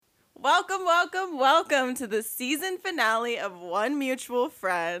Welcome to the season finale of One Mutual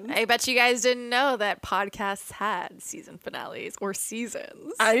Friend. I bet you guys didn't know that podcasts had season finales or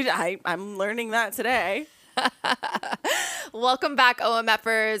seasons. I'm learning that today. Welcome back,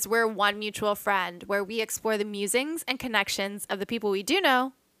 OMFers. We're One Mutual Friend, where we explore the musings and connections of the people we do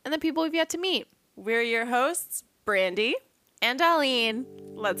know and the people we've yet to meet. We're your hosts, Brandy and Aline.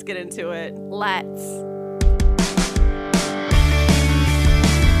 Let's get into it. Let's.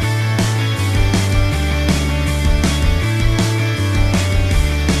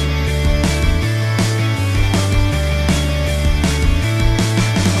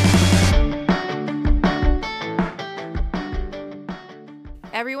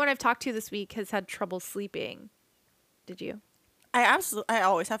 Everyone I've talked to this week has had trouble sleeping. Did you? I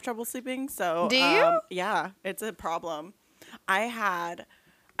always have trouble sleeping. So do you? Yeah, it's a problem. I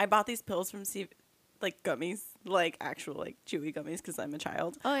bought these pills from like gummies, like actual like chewy gummies because I'm a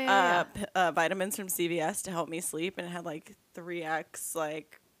child. Oh yeah. Vitamins from CVS to help me sleep, and it had like 3x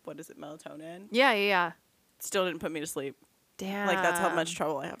like what is it, melatonin? Yeah. Still didn't put me to sleep. Damn. Like that's how much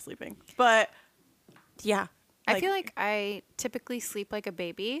trouble I have sleeping. But yeah. I feel like I typically sleep like a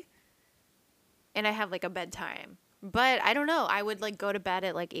baby and I have like a bedtime, but I don't know. I would like go to bed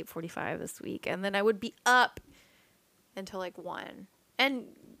at like 8:45 this week and then I would be up until like 1. And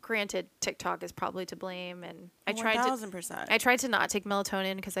granted, TikTok is probably to blame. And I tried 1000%. I tried to not take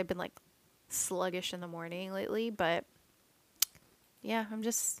melatonin because I've been like sluggish in the morning lately, but yeah,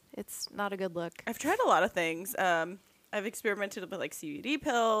 it's not a good look. I've tried a lot of things. I've experimented with like CBD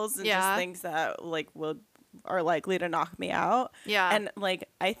pills and just things that like are likely to knock me out. Yeah. And like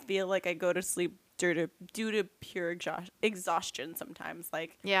I feel like I go to sleep due to pure exhaustion sometimes.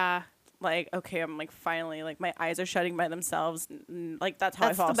 Like like okay, I'm like finally like my eyes are shutting by themselves. Like that's how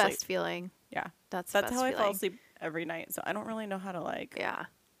I fall asleep. That's the best feeling. Yeah. That's how I fall asleep every night. So I don't really know how to like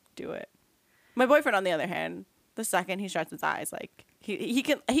do it. My boyfriend on the other hand, the second he shuts his eyes, like he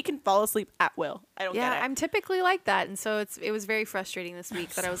can fall asleep at will. I don't get it. Yeah, I'm typically like that, and so it was very frustrating this week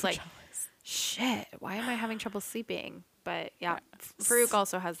that I was like, shit, why am I having trouble sleeping? But yeah, Farouk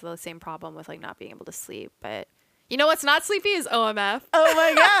also has the same problem with like not being able to sleep. But you know what's not sleepy is OMF. Oh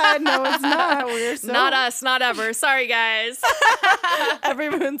my God, no, it's not. We're so not us, not ever. Sorry, guys.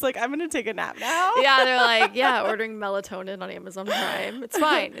 Everyone's like, I'm gonna take a nap now. Yeah, they're like, ordering melatonin on Amazon Prime. It's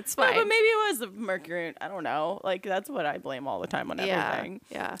fine. It's fine. No, but maybe it was the mercury. I don't know. Like that's what I blame all the time on everything.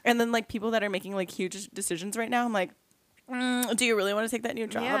 Yeah. And then like people that are making like huge decisions right now, I'm like, do you really want to take that new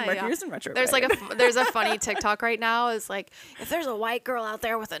job? Mercury's in retrograde. There's a funny TikTok right now. It's like, if there's a white girl out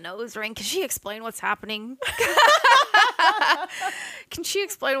there with a nose ring, can she explain what's happening? Can she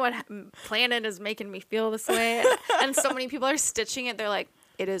explain what planet is making me feel this way? And so many people are stitching it. They're like,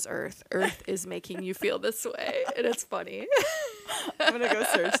 it is Earth. Earth is making you feel this way. And it's funny. I'm going to go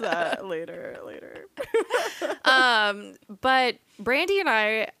search that later. But Brandy and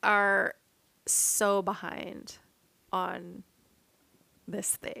I are so behind on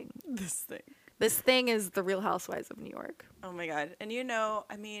this thing. This thing is the Real Housewives of New York. Oh my God. And you know,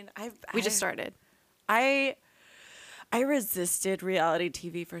 I mean, we just started. I resisted reality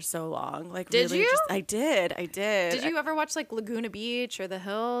TV for so long. Like, did really you? I did. Did you ever watch like Laguna Beach or The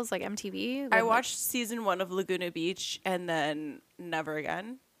Hills, like MTV? I watched season 1 of Laguna Beach and then never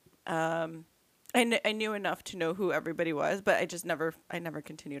again. I knew enough to know who everybody was, but I never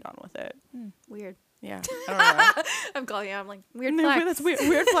continued on with it. Weird. Yeah, I don't know. I'm calling you. I'm like, weird flex. That's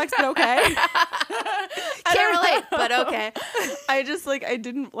weird flex, but okay. Can't relate, but okay. I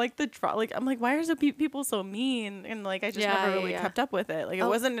didn't like the like. I'm like, why are people so mean? And like, I just never really kept up with it. Like, it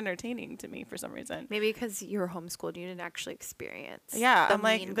wasn't entertaining to me for some reason. Maybe because you were homeschooled, you didn't actually experience. Yeah, I'm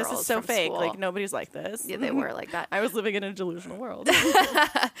like, this is so fake. School. Like, nobody's like this. Yeah, they were like that. I was living in a delusional world.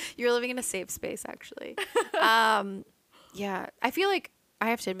 You were living in a safe space, actually. Yeah, I feel like. I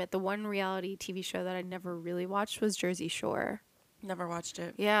have to admit, the one reality TV show that I never really watched was Jersey Shore. Never watched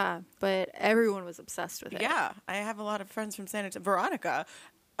it. Yeah, but everyone was obsessed with it. Yeah, I have a lot of friends from San Antonio. Veronica,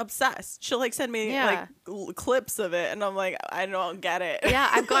 obsessed. She'll like send me like clips of it, and I'm like, I don't get it. Yeah,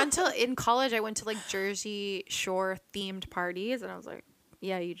 I've gone to in college. I went to like Jersey Shore themed parties, and I was like,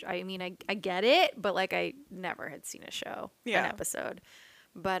 yeah, I get it, but like I never had seen a show, an episode.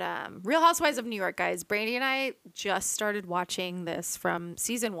 But Real Housewives of New York, guys. Brandy and I just started watching this from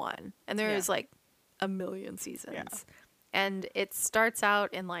season 1, and there is like a million seasons. Yeah. And it starts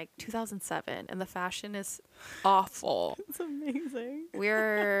out in like 2007, and the fashion is awful. It's amazing.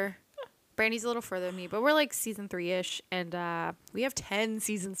 Brandy's a little further than me, but we're like season 3-ish, and we have 10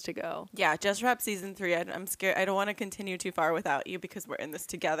 seasons to go. Yeah, just wrapped season 3. I'm scared. I don't want to continue too far without you because we're in this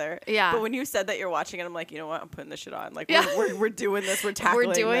together. Yeah. But when you said that you're watching it, I'm like, you know what? I'm putting this shit on. Like, we're doing this. We're tackling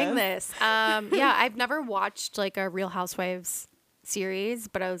We're doing this. Yeah, I've never watched like a Real Housewives series,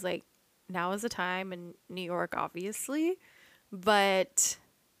 but I was like, now is the time in New York, obviously. But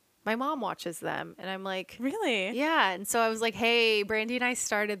my mom watches them, and I'm like, really? Yeah. And so I was like, hey, Brandy and I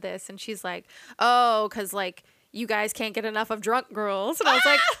started this, and she's like, oh, because like you guys can't get enough of Drunk Girls, and I was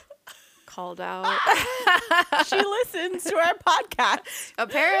like, called out. She listens to our podcast,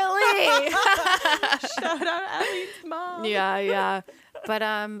 apparently. Shout out Allie's mom. Yeah. But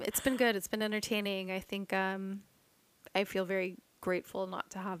it's been good. It's been entertaining. I think I feel very grateful not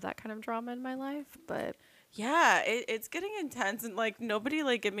to have that kind of drama in my life, but. Yeah, it's getting intense, and like nobody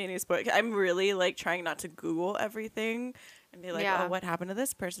like give me any spoilers. I'm really like trying not to Google everything and be like, oh, what happened to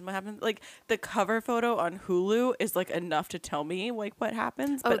this person? What happened? Like the cover photo on Hulu is like enough to tell me like what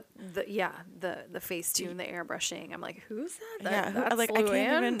happens. But the face tune, the airbrushing. I'm like, who's that? That's like I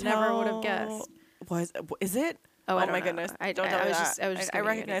can't even tell. Never would have guessed. Is it? Oh my goodness! Don't tell me that. I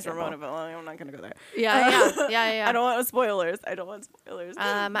recognize Ramona, but I'm not gonna go there. Yeah. I don't want spoilers.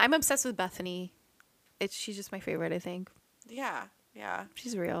 I'm obsessed with Bethany. She's just my favorite, I think. Yeah.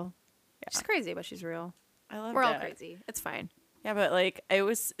 She's real. Yeah. She's crazy, but she's real. We're all crazy. It's fine. Yeah, but like it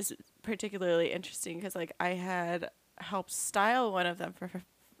was particularly interesting because like I had helped style one of them for.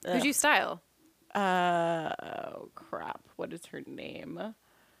 Who'd you style? Oh crap! What is her name?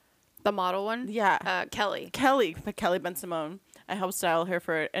 The model one? Yeah. Kelly Ben Simone. I helped style her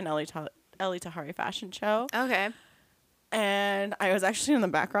for an Ellie Tahari fashion show. Okay. And I was actually in the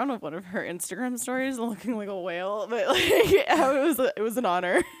background of one of her Instagram stories looking like a whale, but like it was an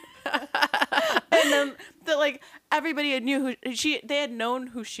honor. And then like everybody knew they had known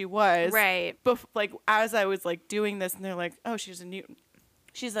who she was. Right. But like as I was like doing this, and they're like, "Oh, she's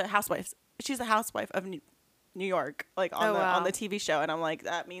a housewife. She's a housewife of New York, like on the TV show," and I'm like,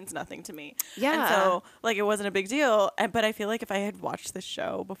 that means nothing to me. Yeah. And so like it wasn't a big deal, but I feel like if I had watched this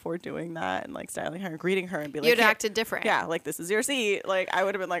show before doing that and like styling her and greeting her and be like, you'd acted different. Yeah, like this is your seat. Like I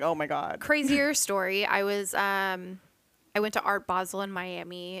would have been like, oh my god. Crazier story. I was I went to Art Basel in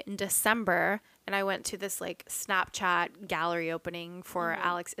Miami in December, and I went to this like Snapchat gallery opening for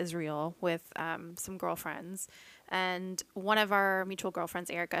Alex Israel with some girlfriends, and one of our mutual girlfriends,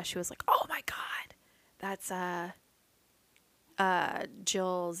 Erica, she was like, oh my god, that's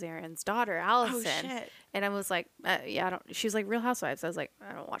Jill Zarin's daughter, Allison. Oh, shit. And I was like, yeah, I don't. She was like, Real Housewives. I was like,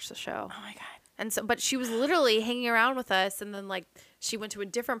 I don't watch the show. Oh my god. And so, but she was literally hanging around with us, and then like she went to a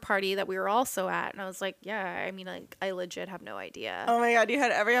different party that we were also at, and I was like, yeah, I mean, like I legit have no idea. Oh my god, you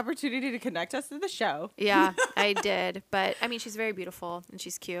had every opportunity to connect us to the show. Yeah, I did. But I mean, she's very beautiful and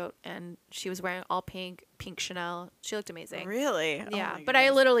she's cute, and she was wearing all pink Chanel. She looked amazing. Really? Yeah. But I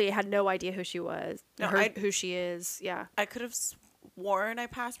literally had no idea who she was. No, who she is. Yeah. I could have sworn I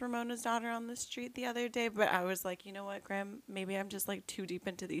passed Ramona's daughter on the street the other day, but I was like, you know what, Graham? Maybe I'm just like too deep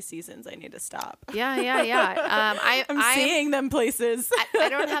into these seasons. I need to stop. Yeah. I'm seeing them places. I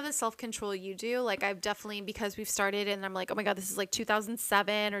don't have the self-control you do. Like I've definitely, because we've started and I'm like, oh my God, this is like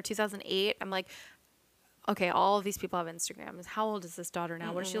 2007 or 2008. I'm like, okay, all of these people have Instagrams. How old is this daughter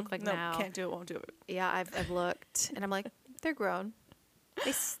now? What does she look like now? Can't do it, won't do it. Yeah, I've looked and I'm like, they're grown.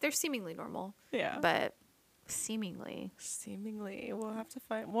 They're seemingly normal. Yeah. But seemingly we'll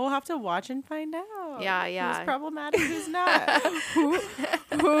have to watch and find out. Yeah. Who's problematic, who's not.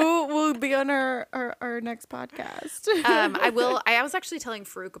 who will be on our next podcast. I was actually telling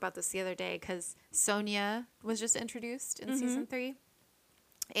Farouk about this the other day because Sonia was just introduced in season 3,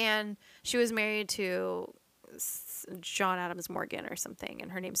 and she was married to John Adams Morgan or something,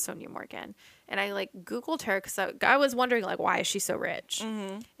 and her name's Sonia Morgan. And I like Googled her because I was wondering like, why is she so rich?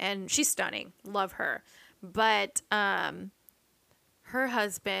 And she's stunning, love her. But her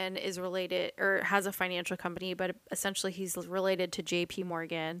husband is related or has a financial company, but essentially he's related to JP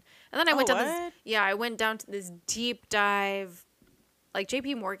Morgan. And then I went down to this deep dive. Like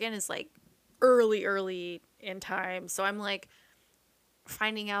JP Morgan is like early in time. So I'm like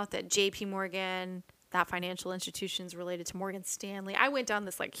finding out that JP Morgan, that financial institution, is related to Morgan Stanley. I went down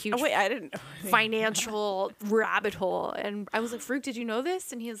this like huge I didn't financial rabbit hole, and I was like, Farouk, did you know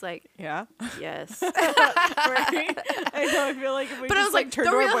this? And he was like, yeah, yes. Right? I know, I feel like if we but I was like, the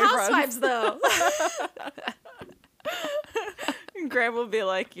Real Housewives though. Graham will be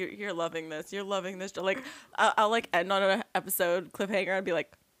like, you're loving this, like I'll like end on an episode cliffhanger and be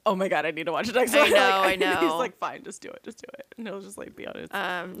like, oh my god, I need to watch it next one. I know. He's like, fine, just do it. And he'll just like be on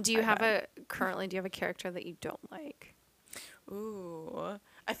it. Do you have a character that you don't like? Ooh.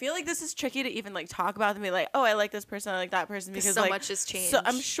 I feel like this is tricky to even like talk about and be like, oh, I like this person, I like that person, because so like, much has changed. So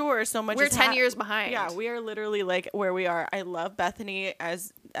I'm sure so much. We're 10 years behind. Yeah, we are literally like where we are. I love Bethany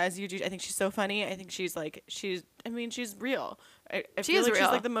as you do. I think she's so funny. I think she's I mean, she's real. I she feel is like real.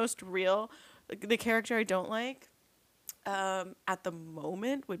 She's like the most real. Like, the character I don't like, at the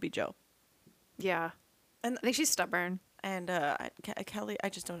moment would be Joe. Yeah, and I think she's stubborn. And Kelly, I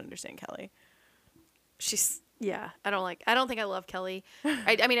just don't understand Kelly. I don't think I love Kelly.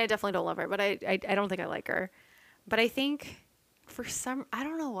 I mean, I definitely don't love her, but I don't think I like her. But I think I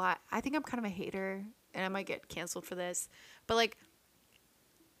don't know why. I think I'm kind of a hater, and I might get canceled for this. But like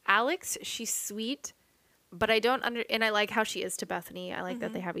Alex, she's sweet, but I don't and I like how she is to Bethany. I like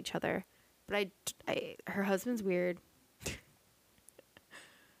that they have each other. But her husband's weird.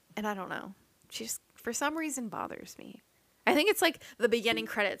 And I don't know. She just for some reason bothers me. I think it's like the beginning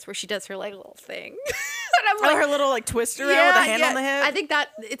credits where she does her like little thing. And I'm like, her little like twist around with a hand on the hip. I think that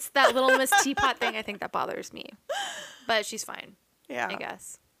it's that little Miss Teapot thing. I think that bothers me, but she's fine. Yeah, I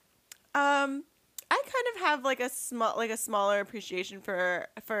guess. I kind of have like a smaller appreciation for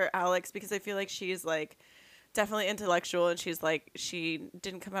Alex, because I feel like she's like definitely intellectual, and she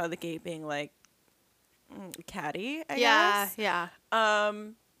didn't come out of the gate being like catty. I guess. Yeah.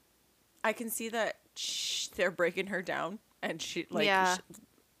 I can see that they're breaking her down, and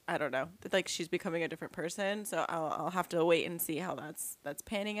I don't know, like she's becoming a different person. So I'll have to wait and see how that's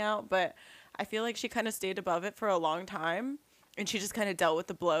panning out. But I feel like she kind of stayed above it for a long time, and she just kind of dealt with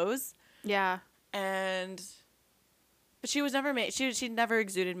the blows. Yeah. But she was never she never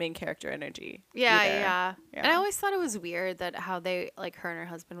exuded main character energy. Yeah. And I always thought it was weird that how they like her and her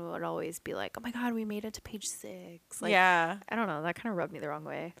husband would always be like, "Oh my God, we made it to page 6." Like, yeah. I don't know. That kind of rubbed me the wrong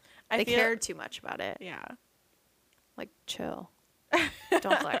way. They They cared too much about it. Yeah. Like, chill.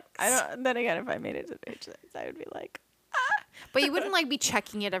 Don't flex. Then again, if I made it to page 6, I would be like, But you wouldn't like be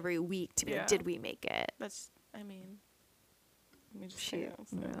checking it every week to be like, Yeah. did we make it? that's. I mean, let me just say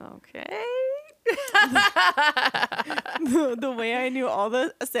this. Okay. The way I knew all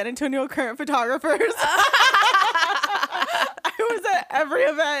the San Antonio Current photographers. I was at every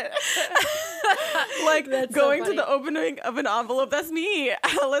event. Like That's going so to the opening of an envelope. That's me.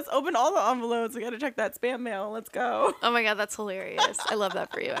 Let's open all the envelopes. We got to check that spam mail. Let's go. Oh my God, that's hilarious. I love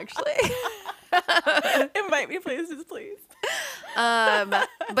that for you, actually. Invite me places, please.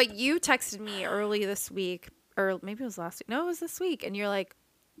 But you texted me early this week, or maybe it was last week. No, it was this week, and you're like,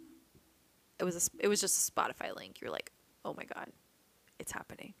 it was just a Spotify link. You're like, oh my God, it's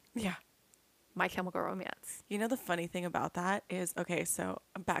happening. Yeah. My Chemical Romance. You know, the funny thing about that is, okay, so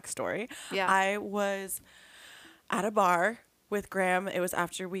a backstory. Yeah. I was at a bar with Graham. It was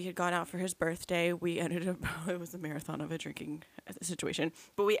after we had gone out for his birthday. We ended up, it was a marathon of a drinking situation,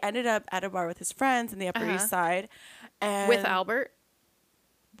 but we ended up at a bar with his friends in the Upper East Side. And With Albert?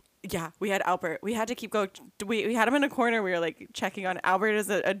 Yeah, we had Albert. We had to keep going. We had him in a corner. We were like checking on Albert as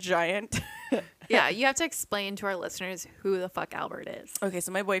a giant. Yeah, you have to explain to our listeners who the fuck Albert is. Okay,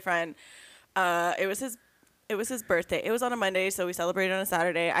 so my boyfriend, it was his birthday. It was on a Monday, so we celebrated on a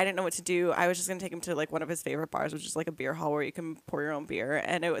Saturday. I didn't know what to do. I was just gonna take him to like one of his favorite bars, which is like a beer hall where you can pour your own beer,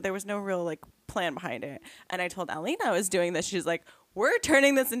 and there was no real like plan behind it. And I told Alina I was doing this. She's like, "We're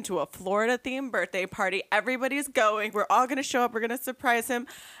turning this into a Florida themed birthday party. Everybody's going. We're all gonna show up. We're gonna surprise him."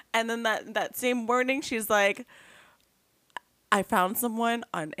 And then that same morning, she's like, I found someone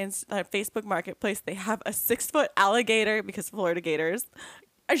on Facebook Marketplace. They have a 6-foot alligator, because Florida gators.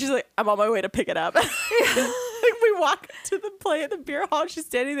 And she's like, I'm on my way to pick it up. Like, we walk to the play at the beer hall. She's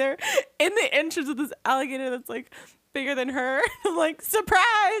standing there in the entrance of this alligator that's like bigger than her. I'm like,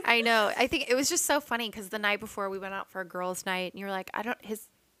 surprise. I know. I think it was just so funny because the night before we went out for a girls' night, and you were like,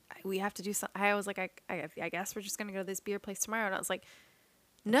 we have to do something. I was like, I guess we're just going to go to this beer place tomorrow. And I was like,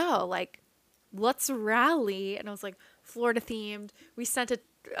 no, like, let's rally. And I was like, Florida themed. We sent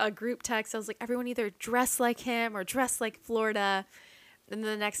a group text. I was like, everyone either dress like him or dress like Florida. And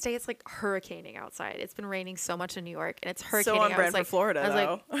the next day, it's like hurricaning outside. It's been raining so much in New York, and it's hurricaning. So on brand for Florida, though.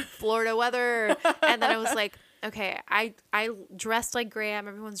 I was like, Florida weather. And then I was like, okay, I dressed like Graham.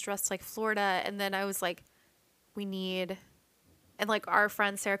 Everyone's dressed like Florida. And then I was like, and like our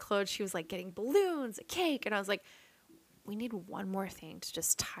friend Sarah Claude, she was like getting balloons, a cake. And I was like, we need one more thing to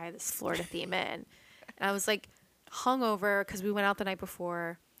just tie this Florida theme in. And I was like hungover because we went out the night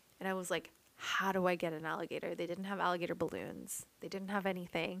before. And I was like, how do I get an alligator? They didn't have alligator balloons. They didn't have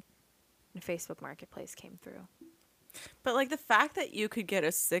anything. And Facebook Marketplace came through. But like the fact that you could get a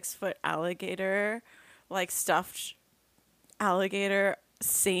 6-foot alligator, like stuffed alligator,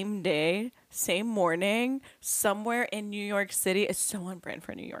 same day same morning, somewhere in New York City. Is so on brand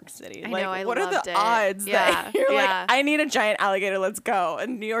for New York City. I like, know, I what are loved the it. odds that you're yeah. like, I need a giant alligator, let's go.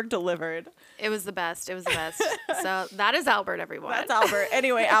 And New York delivered. It was the best. It was the best. So that is Albert, everyone. That's Albert.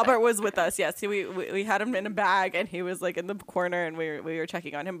 Anyway, Albert was with us. Yes, we had him in a bag, and he was like in the corner, and we were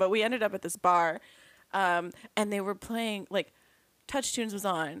checking on him. But we ended up at this bar, and they were playing like Touch Tunes was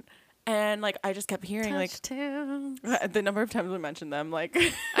on, and like I just kept hearing Touch Tunes. the number of times we mentioned them, like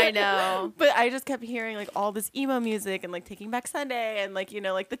I know. But I just kept hearing like all this emo music and like Taking Back Sunday and like, you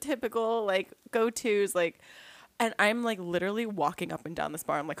know, like the typical like go-tos, like. And I'm like literally walking up and down this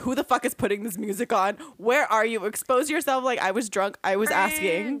bar. I'm like, who the fuck is putting this music on? Where are you? Expose yourself. Like I was drunk. I was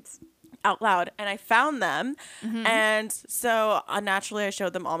asking out loud, and I found them. And so naturally I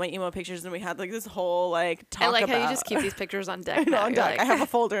showed them all my emo pictures, and we had like this whole like talk. I like about, how you just keep these pictures on deck. on deck. I have a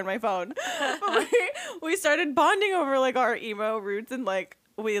folder in my phone. But we started bonding over like our emo roots, and like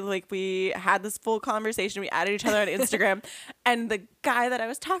we had this full conversation. We added each other on Instagram, and the guy that I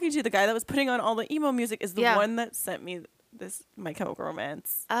was talking to, the guy that was putting on all the emo music, is the one that sent me this My Chemical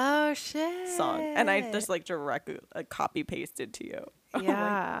Romance song, and I just like directly copy pasted to you.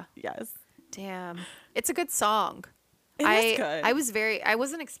 Yeah. Like, yes. Damn. It's a good song. It is good. I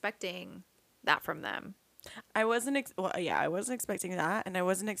wasn't expecting that from them. I wasn't expecting that, and I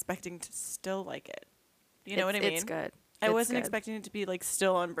wasn't expecting to still like it. You know what I mean? It's good. I wasn't expecting it to be like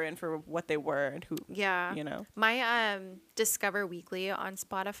still on brand for what they were and who. Yeah. You know. My Discover Weekly on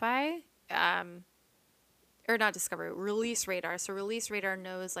Spotify, or not Discover, Release Radar. So Release Radar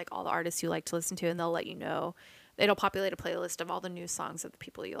knows like all the artists you like to listen to, and they'll let you know. It'll populate a playlist of all the new songs of the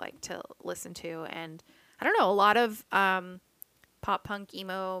people you like to listen to, and I don't know, a lot of pop punk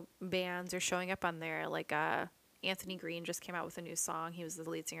emo bands are showing up on there. Like Anthony Green just came out with a new song. He was the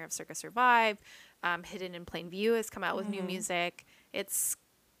lead singer of Circa Survive. Hidden in Plain View has come out with new music. It's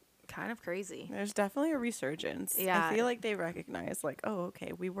kind of crazy. There's definitely a resurgence. Yeah. I feel like they recognize like, oh,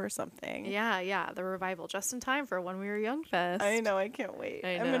 okay, we were something. Yeah. The revival just in time for When We Were Young Fest. I know. I can't wait.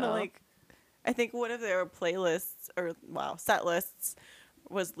 I know. I'm gonna I think one of their playlists set lists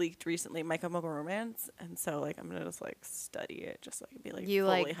was leaked recently, My Chemical Romance, and so like I'm gonna just like study it, just so I can be like you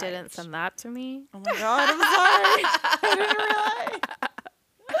fully like didn't hyped. send that to me. Oh my god, I'm sorry. I didn't realize.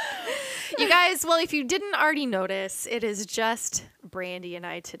 You guys, well, if you didn't already notice, it is just Brandy and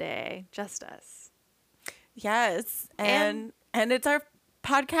I today, just us. Yes, and it's our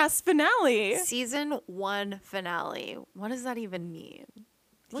podcast finale, season 1 finale. What does that even mean?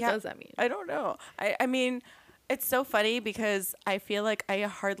 What does that mean? I don't know. I mean, it's so funny because I feel like I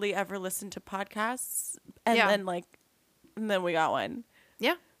hardly ever listen to podcasts, and then we got one.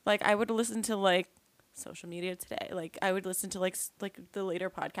 Yeah. Like I would listen to like Social Media Today. Like I would listen to like the later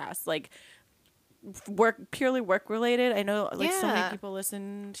podcasts, like purely work related. I know like so many people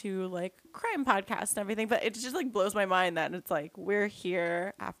listen to like crime podcasts and everything, but it just like blows my mind that it's like we're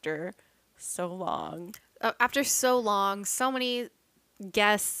here after so long. So many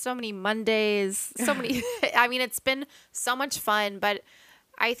guests, so many Mondays, so many. I mean, it's been so much fun, but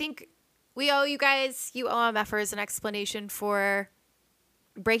I think we owe you guys, you OMFers, an explanation for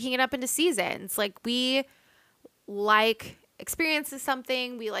breaking it up into seasons. Like we like experiences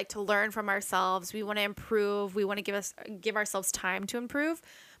something, we like to learn from ourselves, we want to improve, we want to give ourselves time to improve.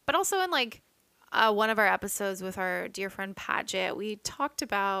 But also in like one of our episodes with our dear friend Paget, we talked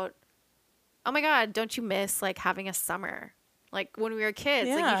about, oh my god, don't you miss like having a summer? Like when we were kids,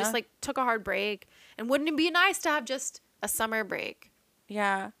 like you just like took a hard break, and wouldn't it be nice to have just a summer break?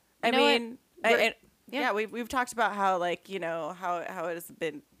 Yeah. I mean, we've talked about how like, you know, how it has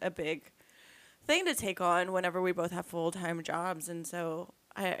been a big thing to take on whenever we both have full-time jobs, and so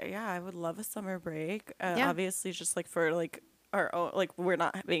I would love a summer break. Obviously just like for like our own, like we're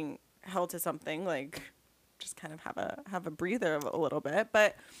not being held to something, like just kind of have a breather a little bit,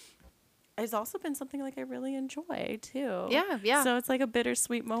 but it's also been something like I really enjoy too. Yeah. So it's like a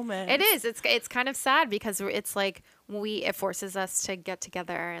bittersweet moment. It is. It's kind of sad because it's like it forces us to get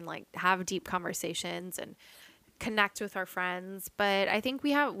together and like have deep conversations and connect with our friends. But I think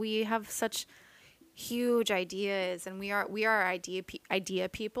we have such huge ideas, and we are idea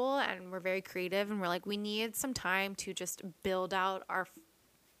people, and we're very creative, and we're like, we need some time to just build out our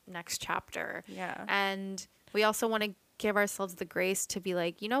next chapter. Yeah. And we also want to give ourselves the grace to be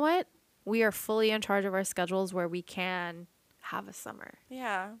like, you know what? We are fully in charge of our schedules where we can have a summer.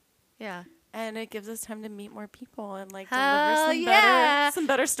 Yeah. Yeah. And it gives us time to meet more people and like deliver some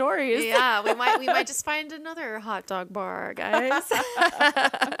better stories. Yeah, we might just find another hot dog bar, guys.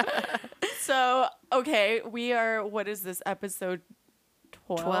 So, okay, what is this, episode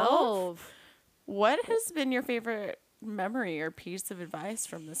 12? 12. What has been your favorite memory or piece of advice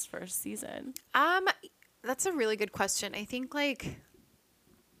from this first season? That's a really good question. I think like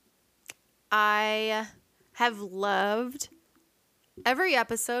I have loved every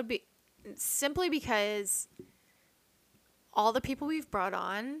episode simply because all the people we've brought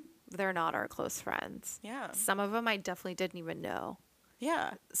on, they're not our close friends. Yeah. Some of them I definitely didn't even know.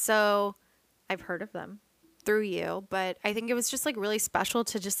 Yeah. So I've heard of them through you, but I think it was just like really special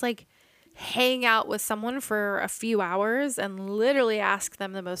to just like hang out with someone for a few hours and literally ask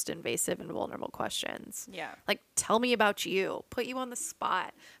them the most invasive and vulnerable questions. Yeah. Like, tell me about you, put you on the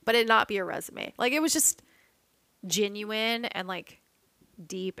spot, but it not be a resume. Like, it was just genuine and like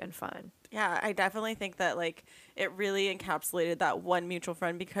deep and fun. Yeah, I definitely think that like it really encapsulated that one mutual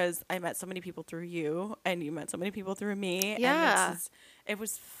friend, because I met so many people through you and you met so many people through me. Yeah. And it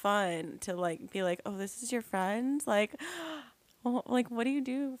was fun to like be like, oh, this is your friend? Like, well, like, what do you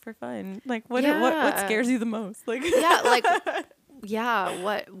do for fun? Like, what scares you the most? Like, yeah, like, yeah,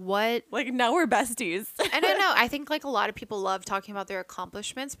 what? Like, now we're besties. I don't know. I think like a lot of people love talking about their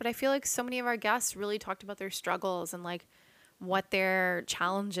accomplishments, but I feel like so many of our guests really talked about their struggles and like what their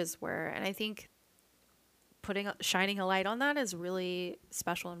challenges were. And I think shining a light on that is really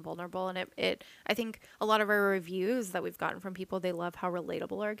special and vulnerable. And I think a lot of our reviews that we've gotten from people, they love how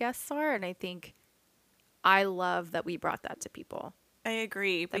relatable our guests are. And I think I love that we brought that to people. I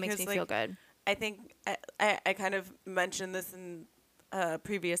agree. That makes me feel good. I think I kind of mentioned this in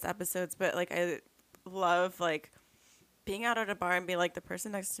previous episodes, but like I love like being out at a bar and be like, the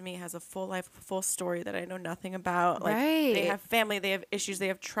person next to me has a full life, full story that I know nothing about. Like they have family, they have issues, they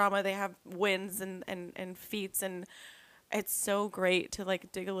have trauma, they have wins and feats, and it's so great to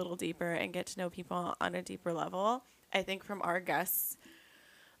like dig a little deeper and get to know people on a deeper level. I think from our guests,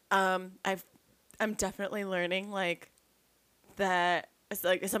 I'm definitely learning like that. It's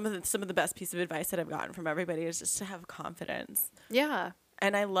like some of the best piece of advice that I've gotten from everybody is just to have confidence. Yeah.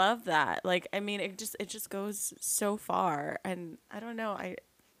 And I love that. Like, I mean, it just goes so far. And I don't know,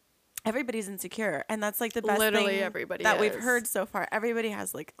 everybody's insecure, and that's like the best Literally thing everybody that is. we've heard so far. Everybody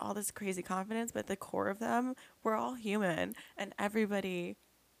has like all this crazy confidence, but at the core of them, we're all human, and everybody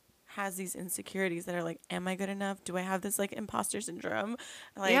has these insecurities that are like, am I good enough? Do I have this like imposter syndrome?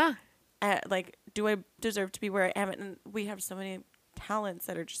 Like, yeah. Like, do I deserve to be where I am? And we have so many talents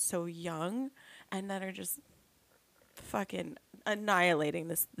that are just so young and that are just fucking annihilating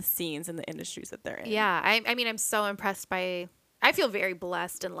the scenes and the industries that they're in. Yeah. I mean, I'm so impressed by, I feel very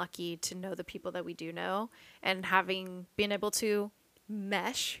blessed and lucky to know the people that we do know, and having been able to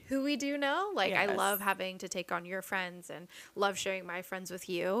mesh who we do know. Like, yes. I love having to take on your friends and love sharing my friends with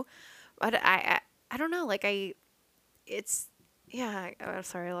you. But I don't know. Like yeah. Oh,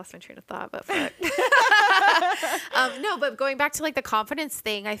 sorry, I lost my train of thought, but fuck. No, but going back to like the confidence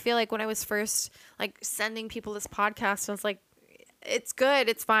thing, I feel like when I was first like sending people this podcast, I was like, it's good,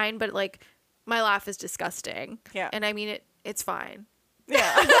 it's fine, but like my laugh is disgusting. Yeah. And I mean, it's fine.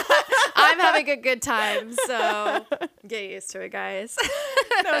 Yeah. I'm having a good time, so get used to it, guys.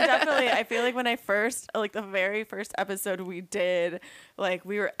 No, definitely. I feel like when I first, like the very first episode we did, like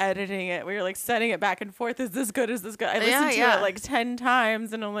we were editing it, we were like setting it back and forth. Is this good? Is this good? I listened to it like 10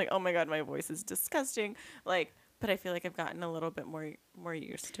 times and I'm like, oh my God, my voice is disgusting. Like, but I feel like I've gotten a little bit more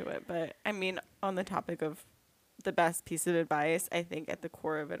used to it. But I mean, on the topic of the best piece of advice, I think at the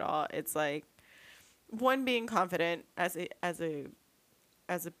core of it all, it's like, one, being confident as a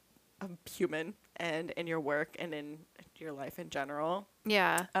human and in your work and in your life in general.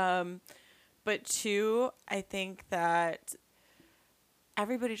 Yeah. But two, I think that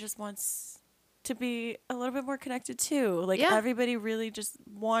everybody just wants to be a little bit more connected too. Like everybody really just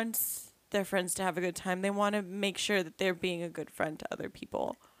wants their friends to have a good time. They want to make sure that they're being a good friend to other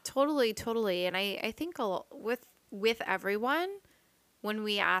people. Totally. And I think with everyone, when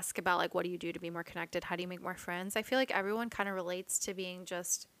we ask about like, what do you do to be more connected? How do you make more friends? I feel like everyone kind of relates to being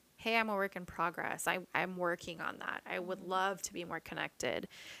just, hey, I'm a work in progress. I'm working on that. I would love to be more connected.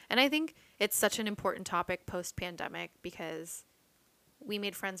 And I think it's such an important topic post-pandemic because we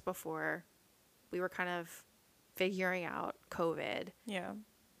made friends before. We were kind of figuring out COVID. Yeah.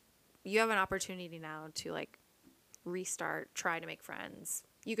 You have an opportunity now to like restart, try to make friends.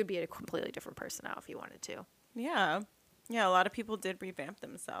 You could be a completely different person now if you wanted to. Yeah. Yeah, a lot of people did revamp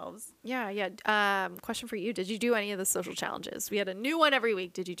themselves. Yeah. Question for you. Did you do any of the social challenges? We had a new one every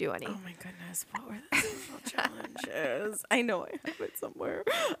week. Did you do any? Oh, my goodness. What were the social challenges? I know I have it somewhere.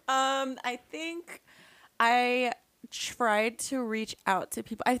 I think I tried to reach out to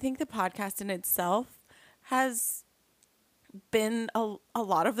people. I think the podcast in itself has been a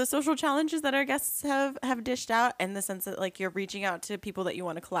lot of the social challenges that our guests have dished out, in the sense that like you're reaching out to people that you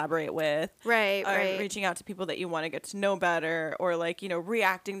want to collaborate with, right, reaching out to people that you want to get to know better, or like, you know,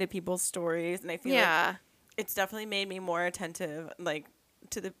 reacting to people's stories. And I feel like it's definitely made me more attentive, like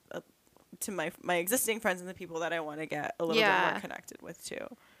to the to my existing friends and the people that I want to get a little bit more connected with too.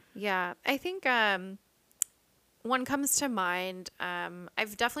 Yeah, I think one comes to mind.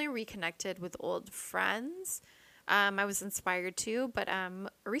 I've definitely reconnected with old friends. I was inspired to, but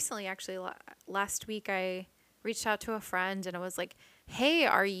recently, actually, last week, I reached out to a friend and I was like, "Hey,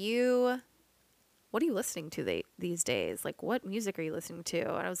 what are you listening to these days? Like, what music are you listening to?"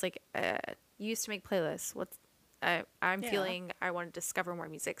 And I was like, "You used to make playlists. I'm feeling I want to discover more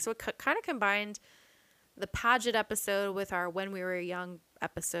music." So it kind of combined the Paget episode with our When We Were Young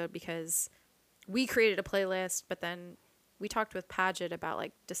episode, because we created a playlist, but then we talked with Paget about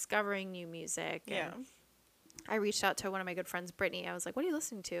like discovering new music. Yeah. And I reached out to one of my good friends, Brittany. I was like, "What are you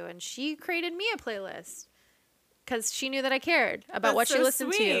listening to?" And she created me a playlist because she knew that I cared about what she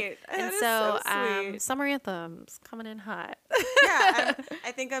listened to. And so summer anthems coming in hot. Yeah,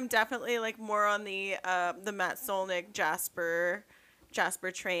 I think I'm definitely like more on the Matt Solnick Jasper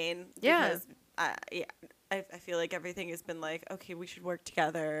train. Because I feel like everything has been like, okay, we should work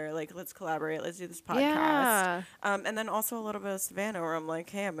together. Like, let's collaborate. Let's do this podcast. Yeah. And then also a little bit of Savannah, where I'm like,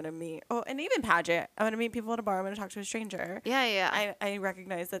 hey, I'm going to meet. Oh, and even Paget. I'm going to meet people at a bar. I'm going to talk to a stranger. Yeah, yeah. I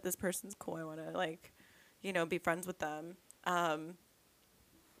recognize that this person's cool. I want to, like, you know, be friends with them.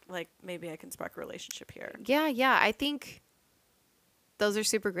 Like, maybe I can spark a relationship here. Yeah. I think those are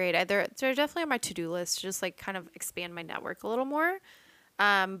super great. They're definitely on my to-do list to just, like, kind of expand my network a little more.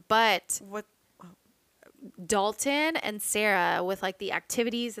 But what? Dalton and Sarah, with like the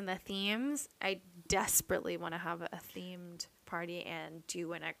activities and the themes, I desperately want to have a themed party and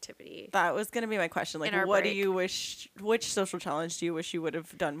do an activity. That was going to be my question. Like, what do you wish, which social challenge do you wish you would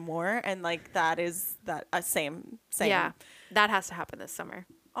have done more? And like, same. Yeah, that has to happen this summer.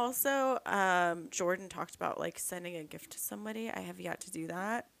 Also, Jordan talked about like sending a gift to somebody. I have yet to do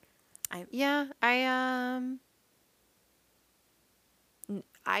that.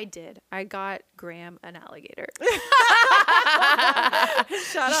 I did. I got Graham an alligator.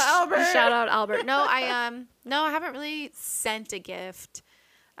 Shout out Albert. No, I haven't really sent a gift.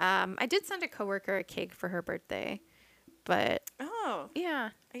 I did send a coworker a cake for her birthday, but yeah.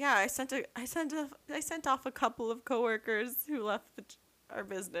 I sent off a couple of coworkers who left our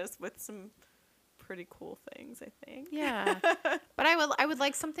business with some pretty cool things, I think. Yeah. But I would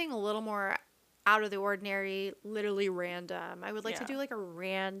like something a little more out of the ordinary, literally random. I would like to do like a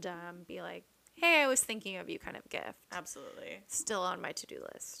random, be like, "Hey, I was thinking of you" kind of gift. Absolutely. Still on my to-do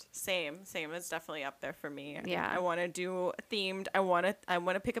list. Same. It's definitely up there for me. Yeah. I want to do themed. I want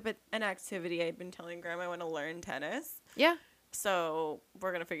to pick up an activity. I've been telling Graham I want to learn tennis. Yeah. So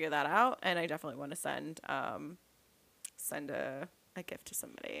we're gonna figure that out, and I definitely want to send a gift to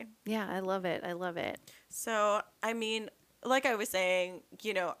somebody. Yeah, I love it. So, I mean, like I was saying,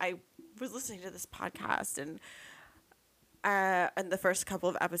 you know, I was listening to this podcast, and the first couple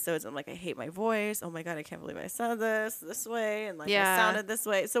of episodes, I'm like, I hate my voice. Oh my God, I can't believe I said this way, and like I sounded this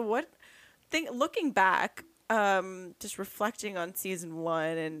way. So looking back, just reflecting on season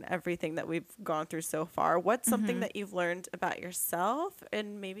 1 and everything that we've gone through so far, what's something that you've learned about yourself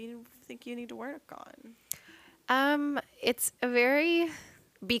and maybe think you need to work on? It's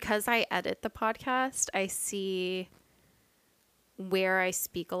because I edit the podcast, I see where I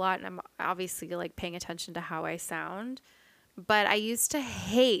speak a lot, and I'm obviously like paying attention to how I sound. But I used to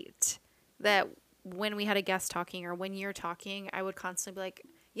hate that when we had a guest talking or when you're talking, I would constantly be like,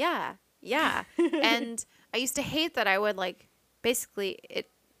 yeah. And I used to hate that I would like, basically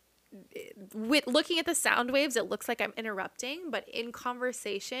with looking at the sound waves, it looks like I'm interrupting, but in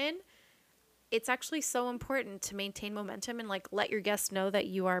conversation, it's actually so important to maintain momentum and like let your guests know that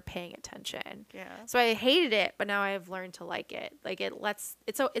you are paying attention. Yeah. So I hated it, but now I've learned to like it. Like it's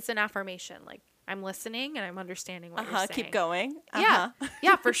an affirmation. Like I'm listening and I'm understanding what you're saying. Keep going. Yeah,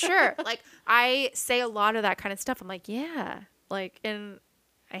 for sure. Like I say a lot of that kind of stuff. I'm like, yeah, like, and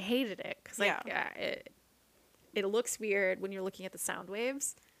I hated it because it looks weird when you're looking at the sound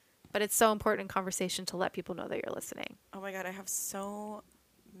waves, but it's so important in conversation to let people know that you're listening. Oh my God, I have so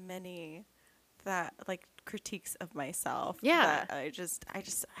many like critiques of myself. Yeah.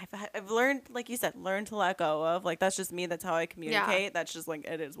 That I've learned, like you said, to let go of. Like, that's just me. That's how I communicate. Yeah. That's just like,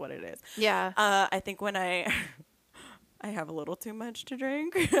 it is what it is. Yeah. I think when I have a little too much to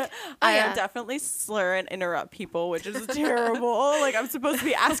drink, I am definitely slur and interrupt people, which is terrible. Like, I'm supposed to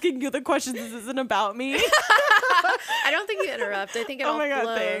be asking you the questions. This isn't about me. I don't think you interrupt. I think it all flows.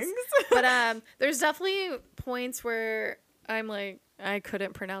 God, thanks. But there's definitely points where I'm like, I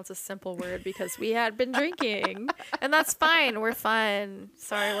couldn't pronounce a simple word because we had been drinking. And that's fine. We're fun.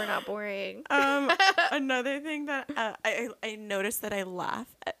 Sorry, we're not boring. Another thing that I noticed that I laugh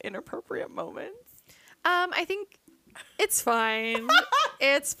at inappropriate moments. I think it's fine.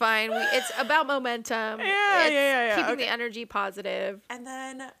 It's fine. It's about momentum. Yeah. Keeping okay. the energy positive. And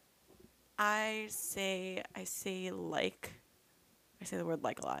then I say like. I say the word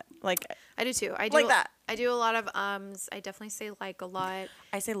like a lot. Like I do too. I do like that. I do a lot of ums. I definitely say like a lot.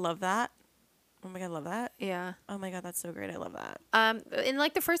 I say love that. Oh my God, love that. Yeah. Oh my God, that's so great. I love that. In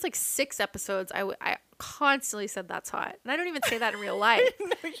like the first like 6 episodes, I constantly said that's hot. And I don't even say that in real life.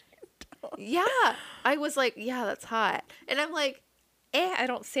 No, you don't. Yeah. I was like, yeah, that's hot. And I'm like, I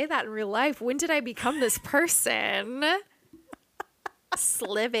don't say that in real life. When did I become this person?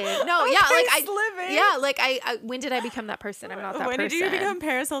 Sliving. No, Okay, yeah, like sliving. Yeah, like I when did I become that person? I'm not that when person. When did you become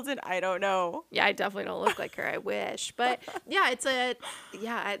Paris Hilton? I don't know. Yeah, I definitely don't look like her. I wish. But yeah,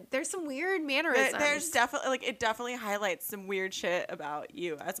 there's some weird mannerisms. There's definitely like it definitely highlights some weird shit about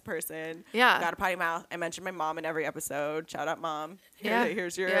you as a person. Yeah. Got a potty mouth. I mentioned my mom in every episode. Shout out, Mom.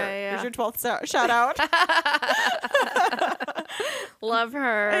 Here's your Yeah. 12th shout out. Love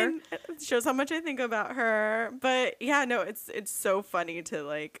her. And it shows how much I think about her. But yeah, no, it's so funny to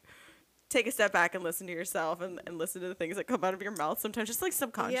like take a step back and listen to yourself and listen to the things that come out of your mouth sometimes just like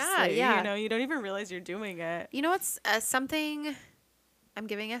subconsciously. Yeah. You know, you don't even realize you're doing it. You know what's something I'm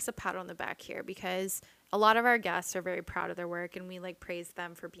giving us a pat on the back here because a lot of our guests are very proud of their work and we like praise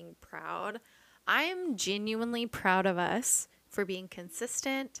them for being proud. I am genuinely proud of us for being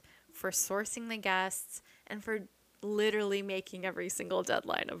consistent, for sourcing the guests, and for literally making every single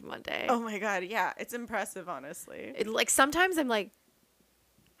deadline of Monday. Oh my God, yeah. It's impressive, honestly. Like sometimes I'm like,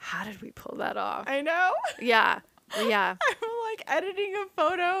 how did we pull that off? I know. Yeah. I'm like editing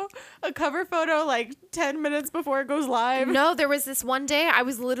a cover photo like 10 minutes before it goes live. No, there was this one day I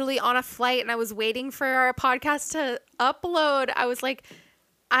was literally on a flight and I was waiting for our podcast to upload. I was like,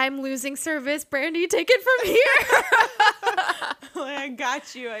 I'm losing service. Brandy, take it from here. Like, I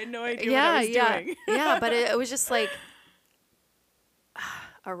got you. I had no idea what I was doing. Yeah, but it was just like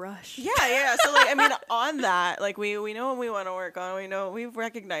a rush. Yeah. So like, I mean, on that, like we know what we want to work on. We know we've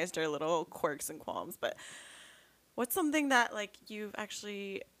recognized our little quirks and qualms, but what's something that like you've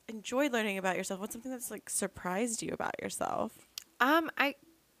actually enjoyed learning about yourself? What's something that's like surprised you about yourself? I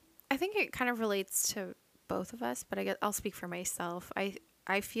think it kind of relates to both of us, but I guess I'll speak for myself. I've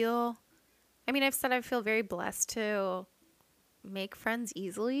said I feel very blessed to make friends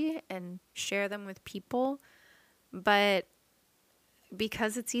easily and share them with people, but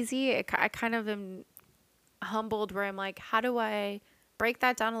because it's easy, I kind of am humbled where I'm like, how do I break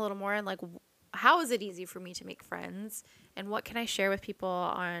that down a little more? And like, how is it easy for me to make friends? And what can I share with people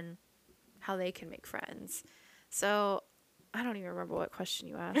on how they can make friends? So I don't even remember what question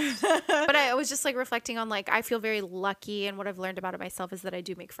you asked, but I was just like reflecting on like, I feel very lucky. And what I've learned about it myself is that I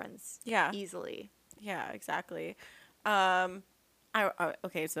do make friends easily. Yeah, exactly.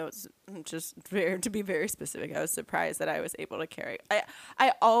 Okay, so it's just to be very specific, I was surprised that I was able to carry.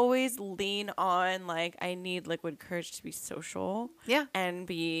 I always lean on like I need liquid courage to be social. Yeah. And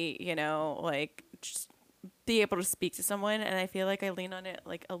be, like just be able to speak to someone, and I feel like I lean on it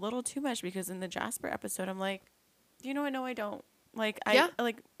like a little too much because in the Jasper episode I'm like, no, I don't. Like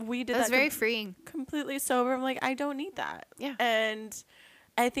we did That's that very freeing. Completely sober. I'm like, I don't need that. Yeah. And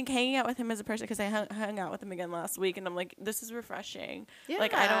I think hanging out with him as a person, because I hung out with him again last week, and I'm like, this is refreshing. Yeah.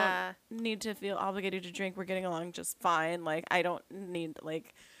 Like, I don't need to feel obligated to drink. We're getting along just fine. Like, I don't need,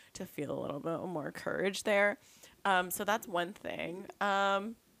 like, to feel a little bit more courage there. So that's one thing.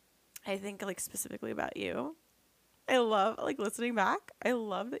 I think, like, specifically about you, I love, like, listening back. I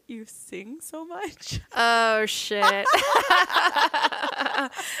love that you sing so much. Oh, shit.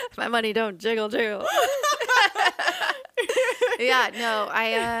 My money don't jiggle too. Yeah, no,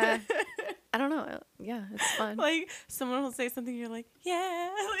 I don't know. Yeah, it's fun. Like, someone will say something, you're like,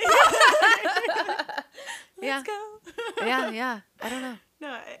 yeah. Let's go. Yeah. I don't know.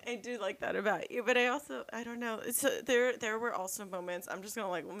 No, I do like that about you, but I don't know. So there were also moments, I'm just going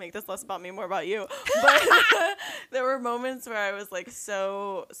to like make this less about me, more about you. But there were moments where I was like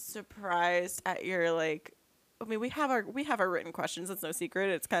so surprised at your like, I mean, we have our written questions. It's no secret.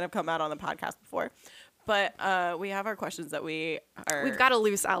 It's kind of come out on the podcast before. But we have our questions that we've got a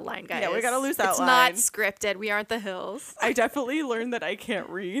loose outline, guys. Yeah, we got a loose outline. It's not scripted. We aren't the Hills. I definitely learned that I can't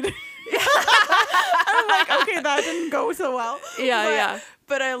read. I'm like, okay, that didn't go so well. Yeah.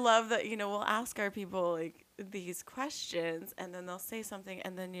 But I love that, we'll ask our people like these questions, and then they'll say something,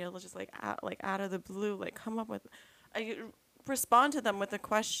 and then you'll just like out of the blue, like come up with respond to them with a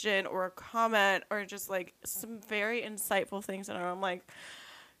question or a comment or just like some very insightful things, and I'm like,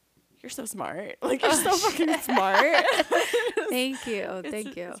 you're so smart. Like, you're so fucking smart. Thank you.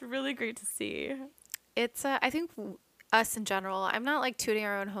 It's really great to see. It's I think us in general, I'm not like tooting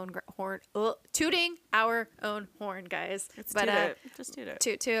our own horn, guys. Toot it. Just toot it.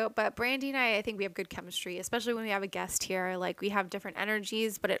 Toot. But Brandy and I think we have good chemistry, especially when we have a guest here. Like, we have different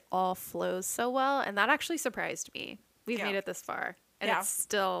energies, but it all flows so well, and that actually surprised me. We've made it this far, and it's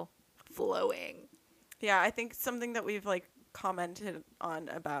still flowing. Yeah, I think something that we've like commented on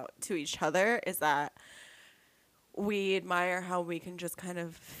about to each other is that we admire how we can just kind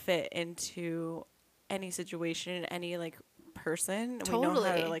of fit into any situation, any like person. Totally. We know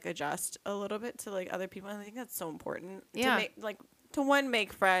how to like adjust a little bit to like other people. And I think that's so important. Yeah. To one,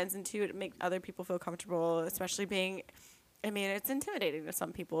 make friends, and two, to make other people feel comfortable, especially being, I mean, it's intimidating to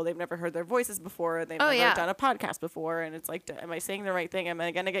some people. They've never heard their voices before. They've never done a podcast before. And it's like, am I saying the right thing? Am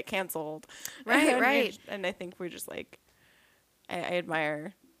I going to get canceled? Right. And I think we're just like, I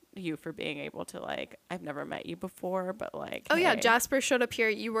admire you for being able to like, I've never met you before, but like, yeah, Jasper showed up here,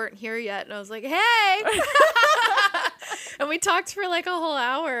 you weren't here yet, and I was like, hey. And we talked for like a whole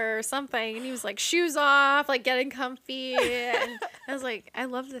hour or something, and he was like, shoes off, like getting comfy, and I was like, I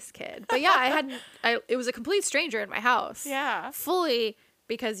love this kid. But yeah, it was a complete stranger in my house, fully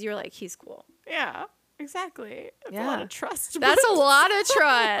because you're like, he's cool. Yeah, exactly. That's a lot of trust. That's a lot of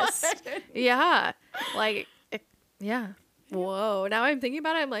trust. Yeah, like yeah. Whoa, now I'm thinking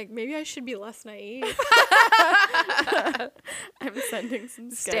about it, I'm like, maybe I should be less naive. I'm sending some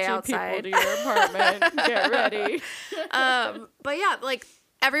sketchy people to your apartment. Get ready. But yeah, like,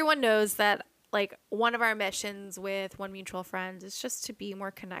 everyone knows that, like, one of our missions with One Mutual Friend is just to be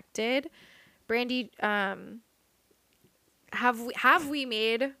more connected. Brandy, have we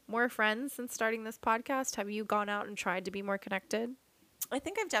made more friends since starting this podcast? Have you gone out and tried to be more connected? I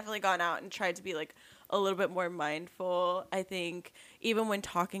think I've definitely gone out and tried to be like a little bit more mindful. I think even when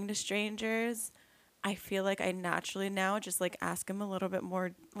talking to strangers, I feel like I naturally now just like ask them a little bit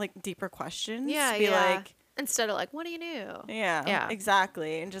more like deeper questions. Like, instead of like, what do you do? Yeah,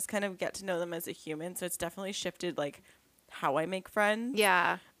 exactly. And just kind of get to know them as a human. So it's definitely shifted like how I make friends.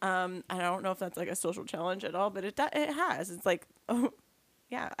 Yeah. I don't know if that's like a social challenge at all, but it has. It's like, oh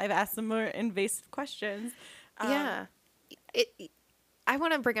yeah, I've asked them more invasive questions. I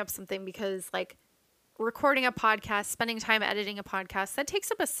want to bring up something because, like, recording a podcast, spending time editing a podcast, that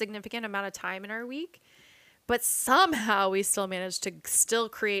takes up a significant amount of time in our week. But somehow we still manage to still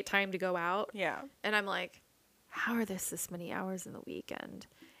create time to go out. Yeah. And I'm like, how are this many hours in the weekend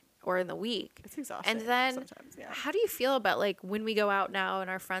or in the week? It's exhausting. And then sometimes, how do you feel about, like, when we go out now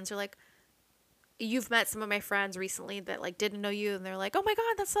and our friends are like, you've met some of my friends recently that like didn't know you, and they're like, oh my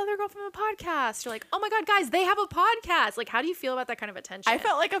God, that's the other girl from the podcast. You're like, oh my God, guys, they have a podcast. Like, how do you feel about that kind of attention? I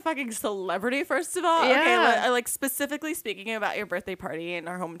felt like a fucking celebrity, first of all. Yeah. Okay, I like specifically speaking about your birthday party in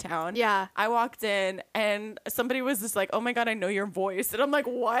our hometown. Yeah. I walked in and somebody was just like, oh my God, I know your voice. And I'm like,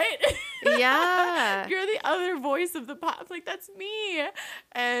 what? Yeah. You're the other voice of the pop. Like, that's me.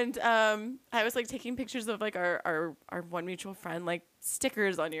 And I was like taking pictures of like our One Mutual Friend, like,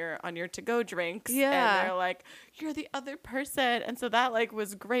 stickers on your to-go drinks. Yeah. And they're like, you're the other person. And so that like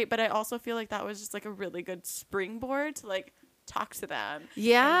was great, but I also feel like that was just like a really good springboard to like talk to them.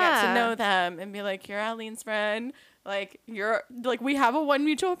 Yeah. And get to know them and be like, you're Eileen's friend. Like, you're like, we have a One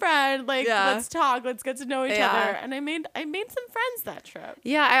Mutual Friend. Like, let's talk. Let's get to know each other. And I made some friends that trip.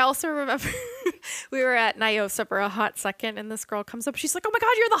 Yeah. I also remember we were at Nyosa for a hot second, and this girl comes up. She's like, oh my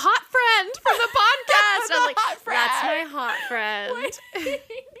God, you're the hot friend from the podcast. And I'm like, that's my hot friend. I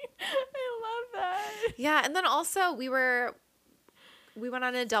love that. Yeah. And then also we went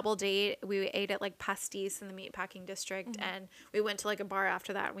on a double date. We ate at like Pastis in the Meatpacking District, and we went to like a bar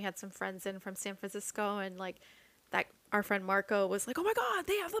after that. And we had some friends in from San Francisco, and like that our friend Marco was like, oh my God,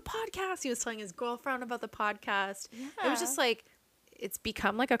 they have the podcast. He was telling his girlfriend about the podcast. Yeah. It was just like, it's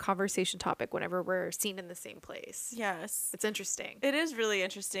become like a conversation topic whenever we're seen in the same place. Yes. It's interesting. It is really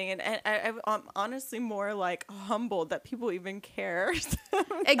interesting. And I'm honestly more like humbled that people even care.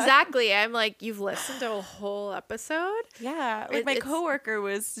 Exactly. I'm like, you've listened to a whole episode? Yeah. Like my coworker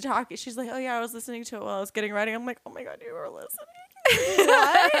was talking. She's like, oh yeah, I was listening to it while I was getting ready. I'm like, oh my God, you were listening?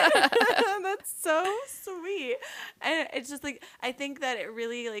 What? That's so sweet. And it's just like, I think that it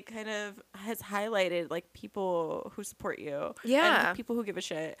really like kind of has highlighted like people who support you. Yeah. And people who give a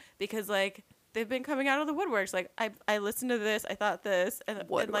shit, because like they've been coming out of the woodworks. Like, I listened to this, I thought this, and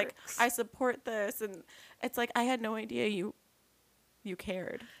like I support this, and it's like I had no idea you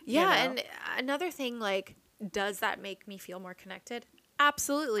cared. Yeah. You know? And another thing, like, does that make me feel more connected?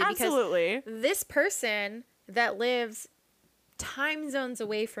 Absolutely. Absolutely. Because this person that lives time zones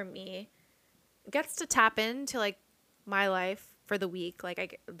away from me, gets to tap into like my life for the week,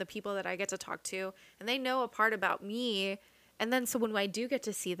 like the people that I get to talk to, and they know a part about me. And then so when I do get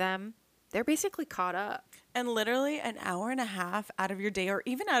to see them, they're basically caught up. And literally an hour and a half out of your day, or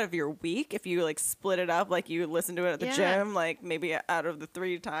even out of your week, if you like split it up, like you listen to it at the gym, like maybe out of the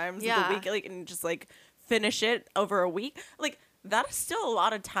 3 times of the week, like, and just like finish it over a week, like that is still a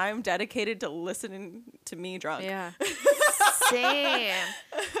lot of time dedicated to listening to me drunk. Yeah. Same.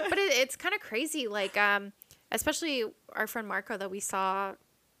 But it's kind of crazy. Like, especially our friend Marco that we saw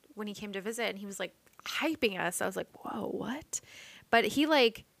when he came to visit, and he was like hyping us. I was like, whoa, what? But he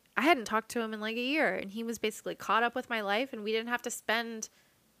like, I hadn't talked to him in like a year, and he was basically caught up with my life, and we didn't have to spend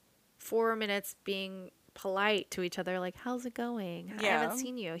 4 minutes being polite to each other. Like, how's it going? I haven't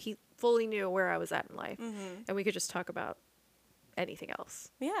seen you. He fully knew where I was at in life, and we could just talk about anything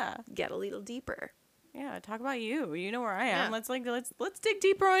else. Yeah. Get a little deeper. Yeah, talk about you. You know where I am. Let's dig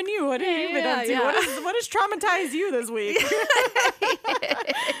deeper on you. What have you been up to? What has traumatized you this week?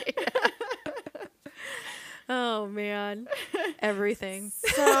 Oh man, everything.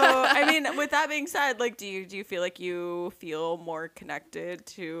 So I mean, with that being said, like, do you feel like you feel more connected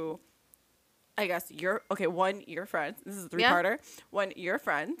to, I guess your friends. This is a 3-parter. 1, your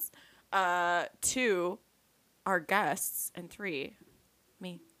friends. 2, our guests, and 3,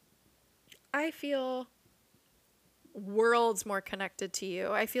 me. I feel worlds more connected to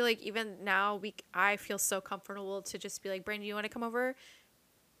you. I feel like even now I feel so comfortable to just be like, Brandon, you want to come over?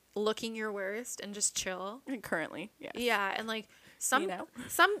 Looking your worst and just chill. Currently, yes. Yeah, and like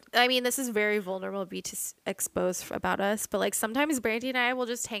I mean, this is very vulnerable to expose about us, but like sometimes Brandy and I will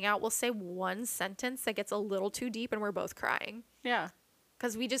just hang out. We'll say one sentence that gets a little too deep, and we're both crying. Yeah,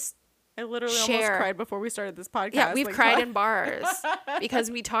 because we just. I literally almost cried before we started this podcast. Yeah, we've cried in bars because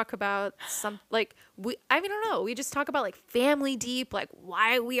we talk about I don't know. We just talk about like family deep, like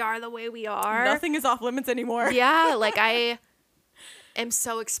why we are the way we are. Nothing is off limits anymore. Yeah, like I am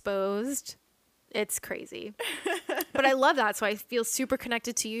so exposed. It's crazy. But I love that. So I feel super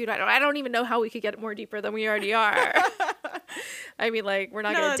connected to you. I don't even know how we could get more deeper than we already are. I mean, like, we're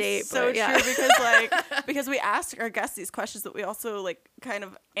not going to date. So but, true because we ask our guests these questions, but we also like kind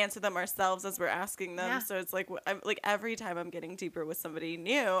of answer them ourselves as we're asking them. Yeah. So it's like, I'm like every time I'm getting deeper with somebody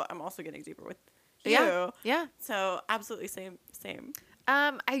new, I'm also getting deeper with you. Yeah. So absolutely same.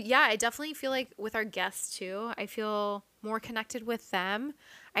 I definitely feel like with our guests too, I feel more connected with them.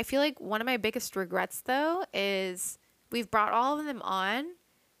 I feel like one of my biggest regrets though is we've brought all of them on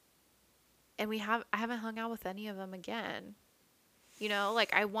and I haven't hung out with any of them again. You know,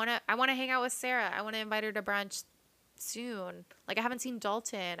 like I want to hang out with Sarah. I want to invite her to brunch soon. Like I haven't seen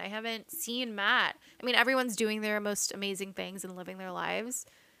Dalton. I haven't seen Matt. I mean, everyone's doing their most amazing things and living their lives.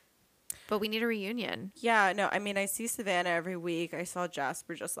 But we need a reunion. Yeah, no, I mean, I see Savannah every week. I saw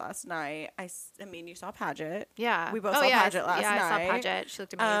Jasper just last night. I mean, you saw Paget. Yeah. We both saw Paget last night. Yeah, I saw Paget. She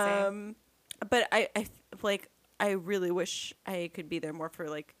looked amazing. But I really wish I could be there more for,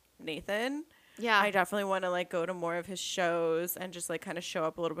 like, Nathan. Yeah. I definitely want to, like, go to more of his shows and just, like, kind of show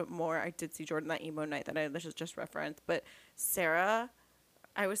up a little bit more. I did see Jordan that emo night that I just referenced. But Sarah,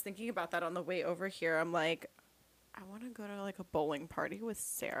 I was thinking about that on the way over here. I'm like, I want to go to like a bowling party with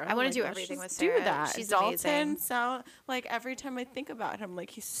Sarah. I want to do everything with Sarah. Do that. She's Dalton amazing. Sound like every time I think about him,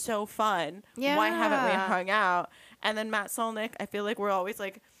 like he's so fun. Yeah. Why haven't we hung out? And then Matt Solnick, I feel like we're always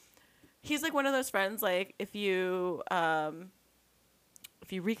like, he's like one of those friends. Like if you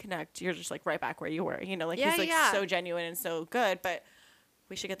reconnect, you're just like right back where you were. You know, like he's like so genuine and so good. But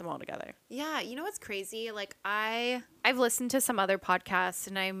we should get them all together. Yeah. You know what's crazy? Like I've listened to some other podcasts,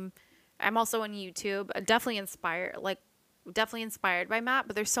 and I'm also on YouTube, definitely inspired by Matt,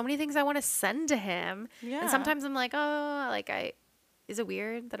 but there's so many things I want to send to him. Yeah. And sometimes I'm like, oh, like is it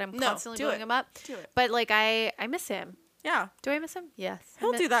weird that I'm constantly blowing him up? Do it. But like I miss him. Yeah. Do I miss him? Yes.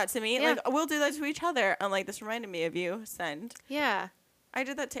 He'll do that to me. Yeah. Like we'll do that to each other. And like this reminded me of you. Send. Yeah. I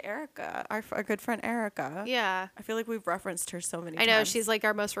did that to Erica, our good friend Erica. Yeah. I feel like we've referenced her so many times. I know. She's like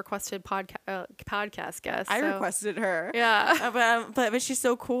our most requested podcast guest. I requested her. Yeah. But she's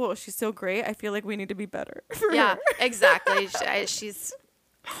so cool. She's so great. I feel like we need to be better for her. Exactly. She's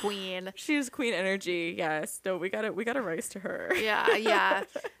queen. She's queen energy. Yes. No, we gotta rise to her. Yeah. We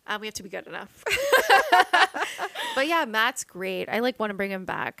have to be good enough. But yeah, Matt's great. I like want to bring him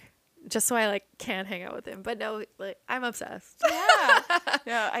back. Just so I like can hang out with him, but no, like I'm obsessed. Yeah,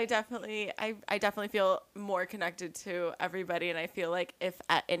 no, I definitely feel more connected to everybody, and I feel like if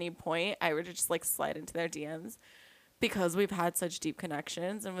at any point I were to just like slide into their DMs, because we've had such deep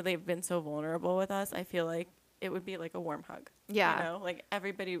connections and they've been so vulnerable with us, I feel like it would be like a warm hug. Yeah. You know, like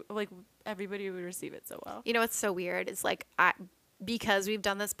everybody would receive it so well. You know what's so weird is like because we've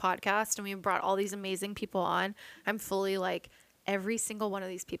done this podcast and we've brought all these amazing people on, I'm fully like every single one of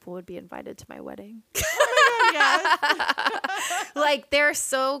these people would be invited to my wedding. Oh my God, yes. Like they're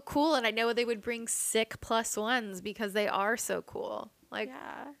so cool, and I know they would bring sick +1s because they are so cool. Like,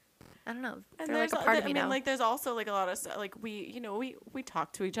 yeah. I don't know. And They're like a part of me now. Like there's also like a lot of stuff. Like we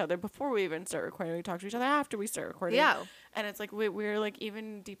talk to each other before we even start recording. We talk to each other after we start recording. Yeah. And it's like we're like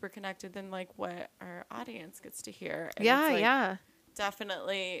even deeper connected than like what our audience gets to hear. And Yeah, it's like, yeah.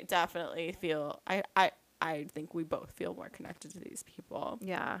 Definitely feel I think we both feel more connected to these people.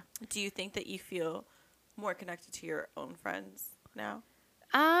 Yeah. Do you think that you feel more connected to your own friends now?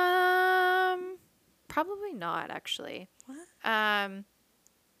 Probably not actually. What?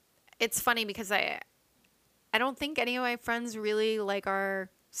 It's funny because I don't think any of my friends really like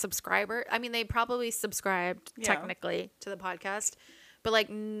are subscriber. I mean, they probably subscribed technically to the podcast, but like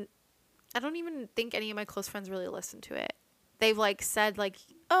I don't even think any of my close friends really listen to it. They've like said like,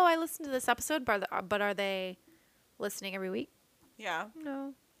 "Oh, I listened to this episode," but are they listening every week? Yeah.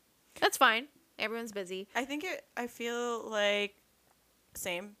 No. That's fine. Everyone's busy. I feel like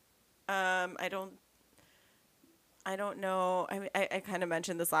same. I don't know. I mean, I kind of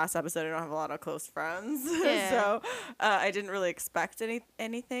mentioned this last episode. I don't have a lot of close friends. Yeah. So I didn't really expect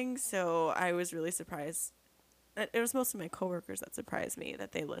anything. So I was really surprised. It was mostly my coworkers that surprised me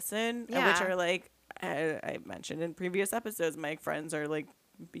that they listen, which are like, I mentioned in previous episodes, my friends are like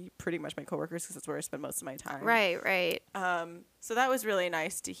pretty much my coworkers because that's where I spend most of my time. Right. So that was really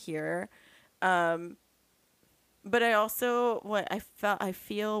nice to hear. But I also, I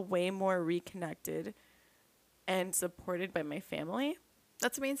feel way more reconnected and supported by my family.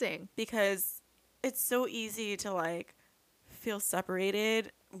 That's amazing. Because it's so easy to like feel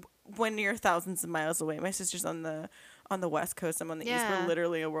separated when you're thousands of miles away. My sister's on the West Coast. I'm on the East. We're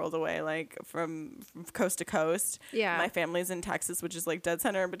literally a world away, like from coast to coast. Yeah. My family's in Texas, which is like dead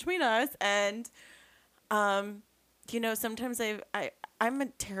center in between us. And, you know, sometimes I'm a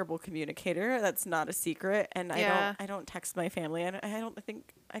terrible communicator. That's not a secret. And I don't text my family. I don't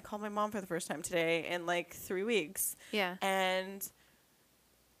think I called my mom for the first time today in like 3 weeks. Yeah. And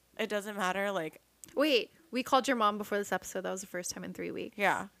it doesn't matter. Like, wait, we called your mom before this episode. That was the first time in 3 weeks.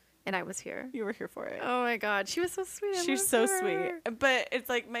 Yeah. And I was here. You were here for it. Oh my God. She was so sweet. She's so sweet. But it's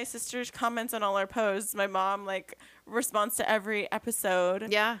like my sister's comments on all our posts. My mom like responds to every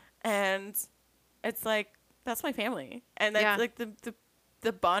episode. Yeah. And it's like, that's my family. And that's like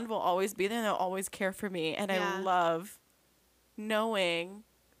the bond will always be there and they'll always care for me. And I love knowing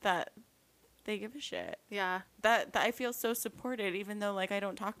that they give a shit. Yeah. That I feel so supported even though like I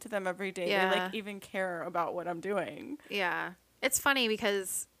don't talk to them every day. Yeah. They like even care about what I'm doing. Yeah. It's funny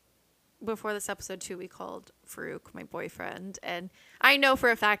because before this episode too, we called Farouk, my boyfriend, and I know for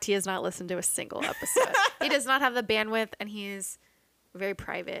a fact he has not listened to a single episode. He does not have the bandwidth, and he's very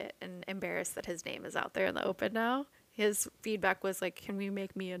private and embarrassed that his name is out there in the open now. His feedback was like, "Can we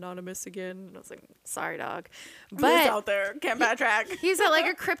make me anonymous again?" And I was like, "Sorry, dog." But it's out there, can't backtrack. He's at like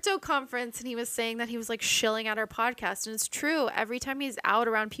a crypto conference, and he was saying that he was like shilling at our podcast, and it's true. Every time he's out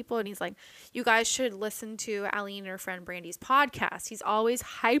around people, and he's like, "You guys should listen to Aline and her friend Brandy's podcast." He's always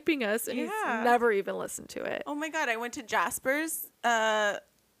hyping us, and he's never even listened to it. Oh my God, I went to Jasper's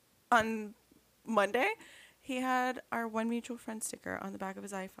on Monday. He had our one mutual friend sticker on the back of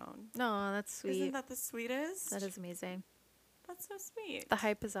his iPhone. No, that's sweet. Isn't that the sweetest? That is amazing. That's so sweet. The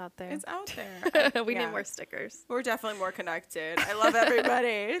hype is out there. It's out there. We need more stickers. We're definitely more connected. I love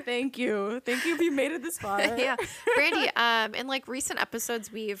everybody. Thank you. Thank you if you made it this far. Yeah. Brandy, in like recent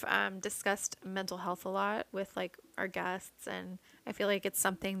episodes, we've discussed mental health a lot with like our guests, and I feel like it's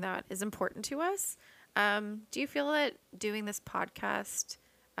something that is important to us. Do you feel that doing this podcast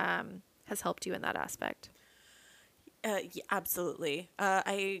has helped you in that aspect? Yeah, absolutely.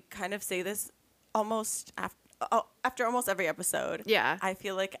 I kind of say this almost after almost every episode. Yeah. I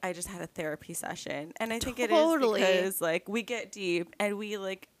feel like I just had a therapy session. And I think Totally. it is because like we get deep and we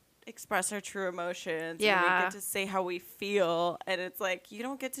like express our true emotions. Yeah. And we get to say how we feel. And it's like, you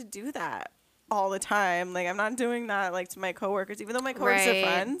don't get to do that all the time. Like I'm not doing that like to my coworkers, even though my coworkers are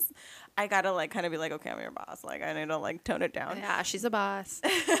friends. I gotta like kind of be like, okay, I'm your boss. Like I need to like tone it down. Yeah, she's a boss.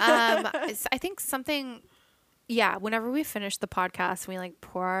 I think something... Yeah, whenever we finish the podcast, we like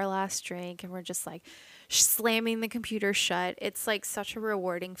pour our last drink and we're just like slamming the computer shut. It's like such a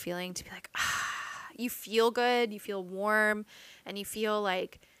rewarding feeling to be like, you feel good, you feel warm, and you feel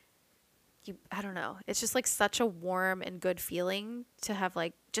like I don't know. It's just like such a warm and good feeling to have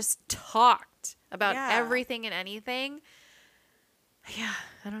like just talked about everything and anything. Yeah,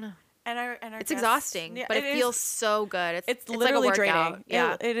 I don't know. And our it's guests, exhausting, yeah, but it feels so good. It's literally like a workout. draining.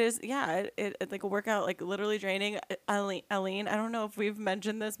 Yeah, it is. Yeah, it's like a workout, like literally draining. Aline, I don't know if we've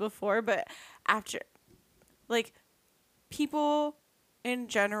mentioned this before, but after, like, people in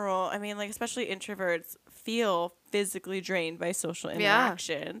general, I mean, like, especially introverts, feel physically drained by social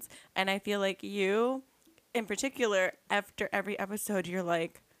interactions. Yeah. And I feel like you, in particular, after every episode, you're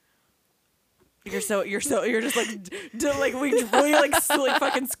like, you're just like, like we like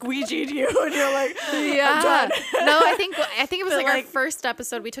fucking squeegeed you, and you're like, yeah. I'm done. No, I think it was like our first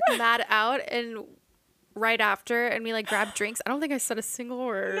episode. We took Matt out, and right after, and we like grabbed drinks. I don't think I said a single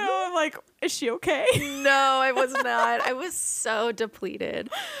word. No, I'm like, is she okay? No, I was not. I was so depleted.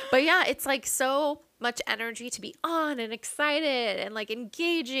 But yeah, it's like so much energy to be on and excited and like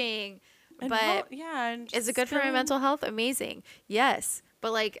engaging. But is it good for my mental health? Amazing. Yes.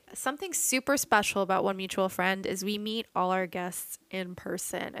 But like something super special about One Mutual Friend is we meet all our guests in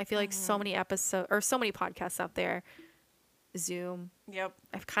person. I feel like so many episodes or so many podcasts out there, Zoom. Yep.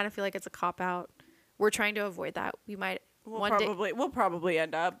 I kind of feel like it's a cop out. We're trying to avoid that. We'll probably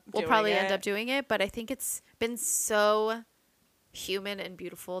end up doing it, but I think it's been so human and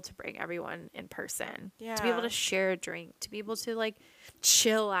beautiful to bring everyone in person. Yeah. To be able to share a drink, to be able to like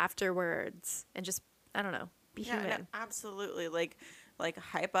chill afterwards and just, I don't know, be human. No, absolutely. Like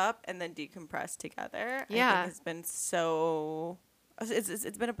hype up and then decompress together. Yeah. I think has been so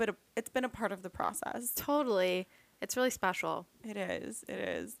it's been a part of the process. Totally. It's really special. It is.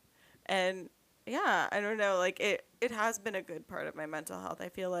 And yeah, I don't know, like it has been a good part of my mental health. I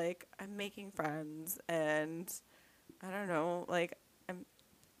feel like I'm making friends and I don't know, like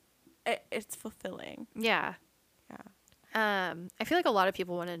it's fulfilling. Yeah. Yeah. I feel like a lot of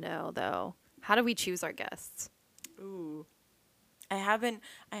people want to know though, how do we choose our guests? Ooh. I have been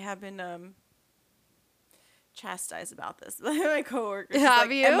chastised about this by my coworkers.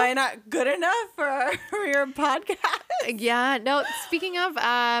 Have you? Am I not good enough for your podcast? Yeah. No. Speaking of,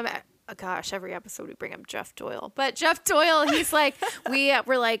 gosh, every episode we bring up Jeff Doyle, but Jeff Doyle, he's like, we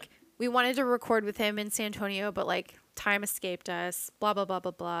wanted to record with him in San Antonio, but like time escaped us, blah, blah, blah,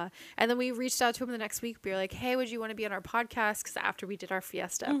 blah, blah. And then we reached out to him the next week. We were like, hey, would you want to be on our podcast? Because after we did our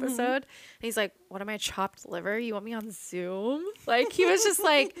Fiesta episode, and he's like, what am I, chopped liver? You want me on Zoom? Like, he was just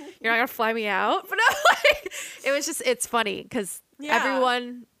like, you're not going to fly me out? But no, like, it was just, it's funny because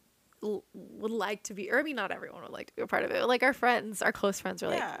everyone would like to be, or I mean, not everyone would like to be a part of it. Like our friends, our close friends were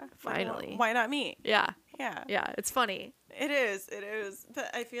like, finally. Why not me? Yeah. It's funny. It is. But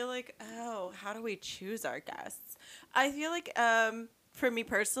I feel like, how do we choose our guests? I feel like, for me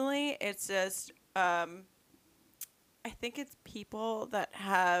personally, it's just, I think it's people that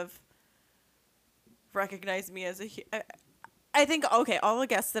have recognized me as I think, okay, all the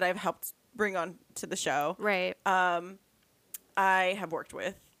guests that I've helped bring on to the show. Right. I have worked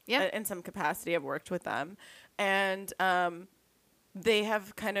with. Yeah. In some capacity, I've worked with them. And, they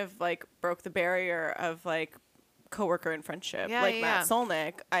have kind of like broke the barrier of like coworker and friendship, Matt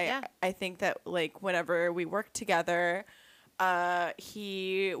Solnick. I think that like whenever we worked together,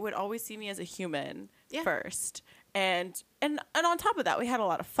 he would always see me as a human first, and on top of that, we had a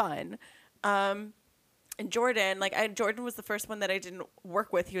lot of fun. And Jordan, Jordan was the first one that I didn't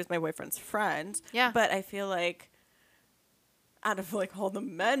work with. He was my boyfriend's friend. Yeah, but I feel like out of like all the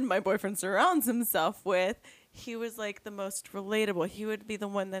men my boyfriend surrounds himself with, he was like the most relatable. He would be the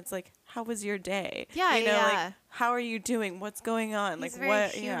one that's like, how was your day? Yeah, like, how are you doing? What's going on? He's very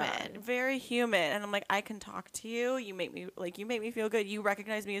human. Very human. And I'm like, I can talk to you. You make me feel good. You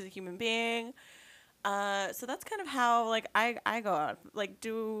recognize me as a human being. So that's kind of how like I go out. Like,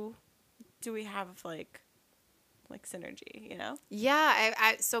 do we have like synergy, you know? Yeah,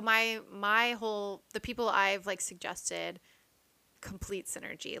 I so my whole, the people I've like suggested, complete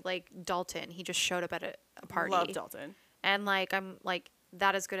synergy. Like Dalton, he just showed up at a party. Love Dalton. And like I'm like,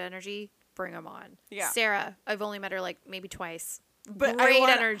 that is good energy, bring him on. Yeah. Sarah, I've only met her like maybe twice, but great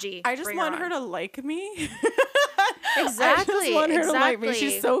energy. I just want her to like me. Exactly. I just want her to like me.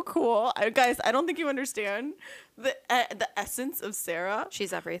 She's so cool. Guys, I don't think you understand the essence of Sarah.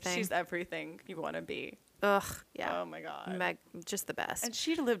 She's everything. She's everything you want to be. Ugh, yeah. Oh my god. Just the best. And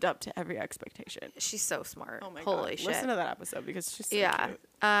she lived up to every expectation. She's so smart. Oh my god. Holy shit. Listen to that episode because she's so cute.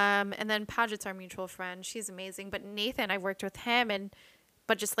 And then Paget's our mutual friend. She's amazing. But Nathan, I worked with him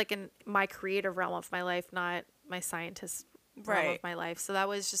but just like in my creative realm of my life, not my scientist realm of my life. So that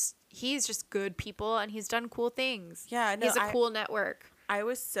was he's just good people and he's done cool things. Yeah. No, he's a cool network. I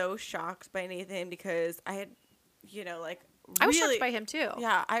was so shocked by Nathan because I had, I was shocked by him too.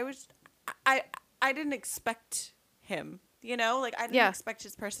 Yeah. I didn't expect him, I didn't expect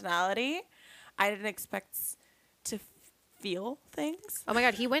his personality. I didn't expect to feel things. Oh my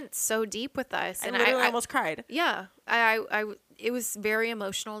God, he went so deep with us, and I almost cried. Yeah, it was very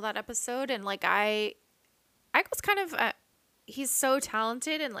emotional, that episode, and like I was kind of, he's so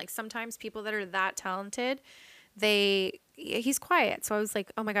talented, and like sometimes people that are that talented, he's quiet. So I was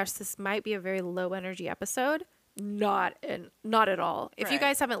like, oh my gosh, this might be a very low energy episode. Not at all. If you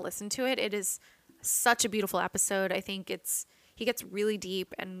guys haven't listened to it, it is such a beautiful episode. I think he gets really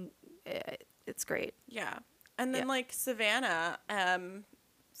deep, and it's great. Yeah. And then like Savannah, I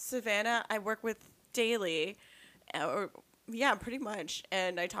work with daily, pretty much.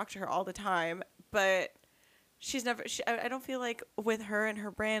 And I talk to her all the time, but she's never, I don't feel like with her and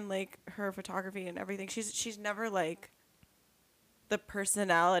her brand, like her photography and everything, she's never like the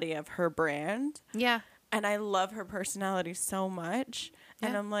personality of her brand. Yeah. And I love her personality so much. Yeah.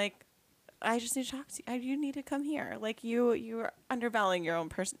 And I'm like, I just need to talk to you. You need to come here. Like you're undervaluing your own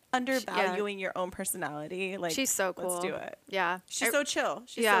your own personality. Like she's so cool. Let's do it. Yeah. She's so chill.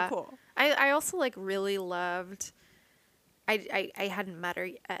 She's so cool. I also like really loved, I hadn't met her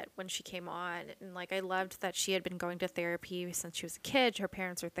yet when she came on, and like I loved that she had been going to therapy since she was a kid. Her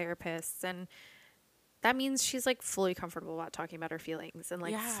parents are therapists, and that means she's like fully comfortable about talking about her feelings and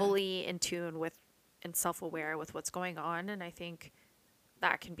like fully in tune with and self-aware with what's going on. And I think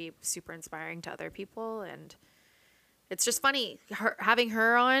that can be super inspiring to other people. And it's just funny having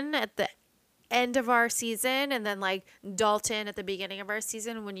her on at the end of our season, and then like Dalton at the beginning of our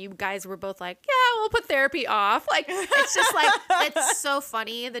season, when you guys were both like, yeah, we'll put therapy off. Like, it's just like, it's so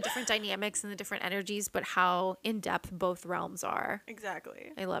funny, the different dynamics and the different energies, but how in depth both realms are. Good.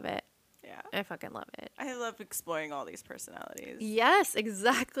 I love it. Yeah. I fucking love it. I love exploring all these personalities. Yes,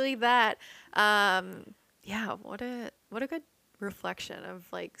 exactly that. Yeah, what a good reflection of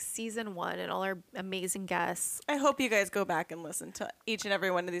like season 1 and all our amazing guests. I hope you guys go back and listen to each and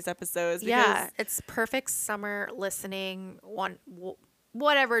every one of these episodes. Yeah, it's perfect summer listening.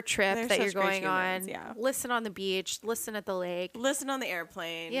 Whatever trip that you're going on, listen on the beach, listen at the lake, listen on the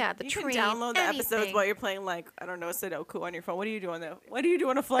airplane. Yeah, the train. You can download the episodes while you're playing, like, I don't know, Sudoku on your phone. What do you do on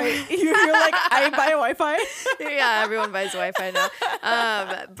a flight? You're like, I buy a Wi-Fi. Yeah, everyone buys Wi-Fi now.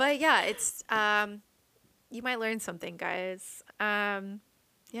 But yeah, it's you might learn something, guys.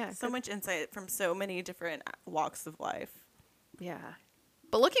 Yeah, so much insight from so many different walks of life. Yeah,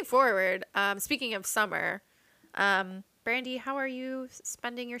 but looking forward. Speaking of summer, Brandy, how are you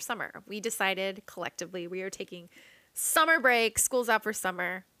spending your summer? We decided collectively we are taking summer break. School's out for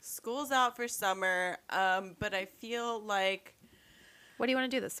summer. But I feel like... What do you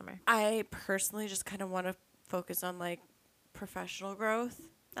want to do this summer? I personally just kind of want to focus on, like, professional growth.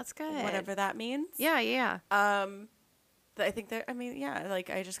 That's good. Whatever that means. Yeah. I think that,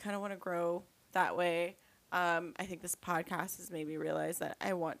 like, I just kind of want to grow that way. I think this podcast has made me realize that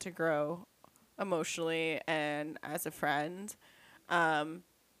I want to grow emotionally and as a friend, and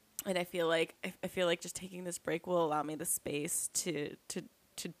I feel like just taking this break will allow me the space to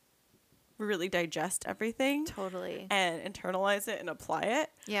really digest everything totally and internalize it and apply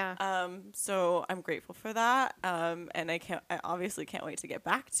it. So I'm grateful for that, and I obviously can't wait to get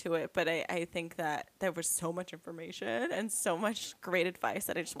back to it, but I think that there was so much information and so much great advice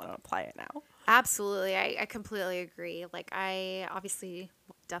that I just want to apply it now. Absolutely. I completely agree. Like, I obviously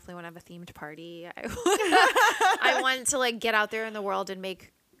definitely want to have a themed party. I want to like get out there in the world and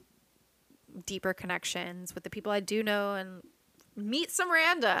make deeper connections with the people I do know and meet some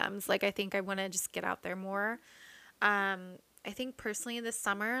randoms. Like, I think I want to just get out there more. I think personally this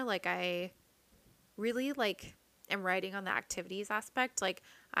summer, like, I really like am writing on the activities aspect. Like,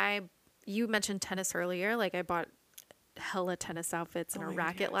 you mentioned tennis earlier. Like, I bought hella tennis outfits and a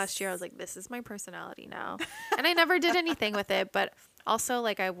racket last year. I was like, this is my personality now. And I never did anything with it, but also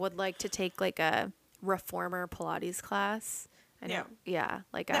like I would like to take like a reformer Pilates class. I know,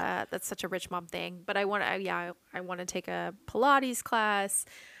 that's such a rich mom thing, but I want to take a Pilates class.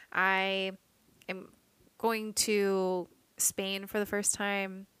 I am going to Spain for the first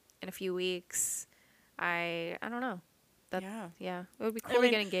time in a few weeks. I don't know. It would be cool to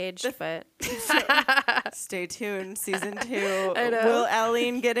get engaged, but stay tuned. Season 2. Will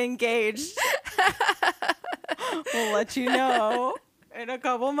Eileen get engaged? We'll let you know in a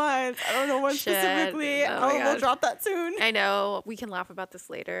couple months. I don't know when specifically. We'll drop that soon. I know. We can laugh about this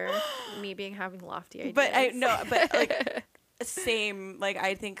later. Me having lofty ideas. But like same. Like,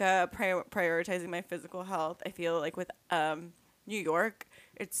 I think prioritizing my physical health. I feel like with New York,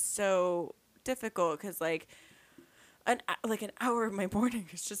 it's so difficult because like. An hour of my morning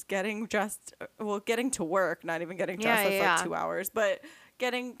is just getting dressed. Well, getting to work, not even getting dressed. That's like 2 hours. But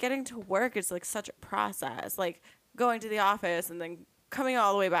getting to work is like such a process. Like going to the office and then coming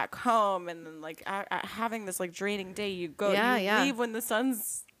all the way back home, and then like having this like draining day. You leave when the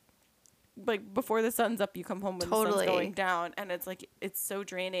sun's like before the sun's up. You come home when the sun's going down, and it's like it's so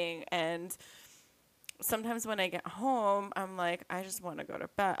draining. And sometimes when I get home, I'm like, I just want to go to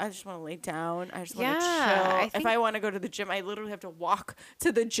bed. I just want to lay down. I just want to chill. If I want to go to the gym, I literally have to walk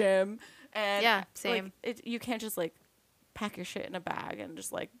to the gym. And same. Like, you can't just like pack your shit in a bag and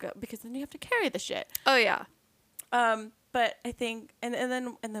just like go, because then you have to carry the shit. Oh yeah. But I think, and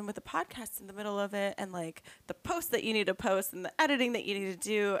then with the podcast in the middle of it, and like the posts that you need to post, and the editing that you need to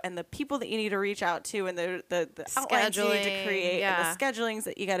do, and the people that you need to reach out to, and the outlines you need to create, and the schedulings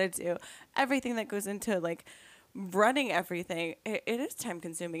that you got to do, everything that goes into like running everything, it is time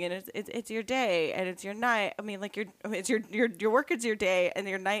consuming, and it's your day and it's your night. I mean, like it's your work is your day, and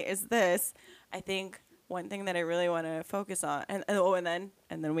your night is this. I think one thing that I really want to focus on, and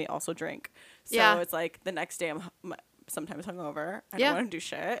then we also drink. So it's like the next day I'm sometimes hungover. I don't want to do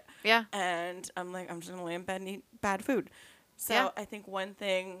shit. Yeah. And I'm like, I'm just gonna lay in bed and eat bad food. So I think one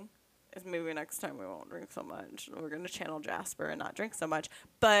thing is maybe next time we won't drink so much. We're gonna channel Jasper and not drink so much.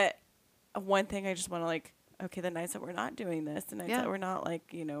 But one thing I just want to like, okay, the nights that we're not doing this, the nights that we're not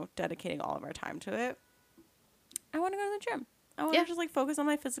like, dedicating all of our time to it, I want to go to the gym. I want to just like focus on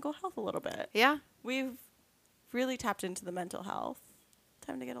my physical health a little bit. Yeah. We've really tapped into the mental health.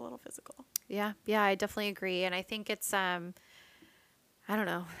 Time to get a little physical. Yeah. Yeah, I definitely agree. And I think it's, I don't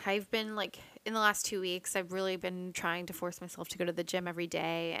know. I've been like, in the last 2 weeks, I've really been trying to force myself to go to the gym every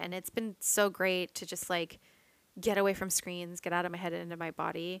day. And it's been so great to just like get away from screens, get out of my head and into my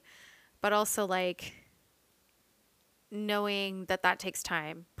body. But also like knowing that takes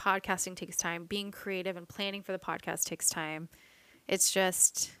time. Podcasting takes time. Being creative and planning for the podcast takes time. It's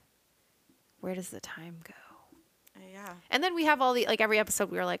just, where does the time go? Yeah. And then we have all the, like every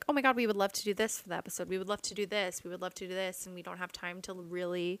episode we were like, oh my God, we would love to do this for the episode. We would love to do this. We would love to do this. And we don't have time to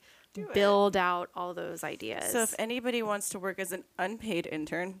really build out all those ideas. So if anybody wants to work as an unpaid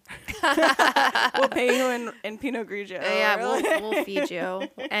intern, we'll pay you in Pinot Grigio. Yeah, we'll feed you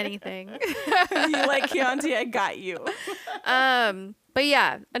anything. You like Chianti, I got you. But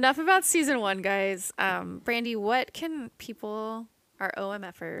yeah, enough about season 1, guys. Brandy, what can people, our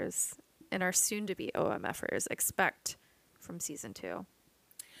OMFers, and our soon-to-be OMFers expect from season 2?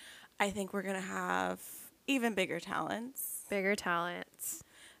 I think we're going to have even bigger talents. Bigger talents.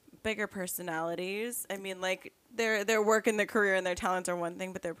 Bigger personalities. I mean, like, their work and their career and their talents are one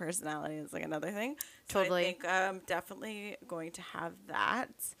thing, but their personality is, like, another thing. Totally. So I think I'm definitely going to have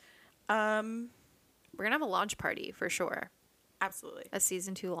that. We're going to have a launch party, for sure. Absolutely. A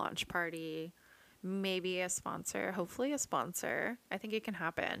season 2 launch party. Maybe a sponsor, hopefully a sponsor. I think it can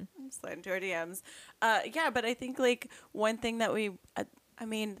happen. Slide into our DMs. Yeah, but I think like one thing that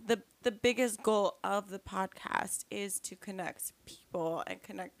the biggest goal of the podcast is to connect people and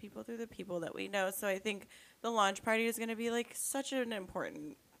connect people through the people that we know. So I think the launch party is going to be like such an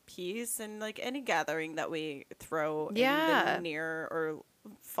important piece, and like any gathering that we throw in the near or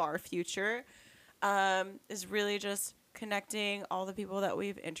far future is really just connecting all the people that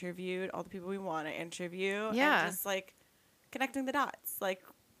we've interviewed, all the people we want to interview, and just like connecting the dots, like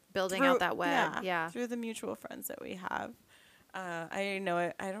building out that web, through the mutual friends that we have. I know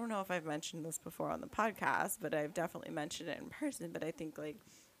it. I don't know if I've mentioned this before on the podcast, but I've definitely mentioned it in person. But I think like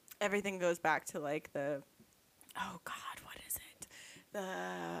everything goes back to like what is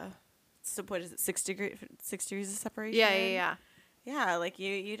it? What is it? 6 degrees of separation. Yeah, like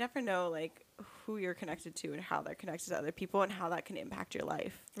you never know like who you're connected to and how they're connected to other people and how that can impact your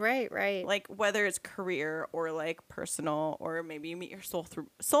life. Right. Like whether it's career or like personal, or maybe you meet your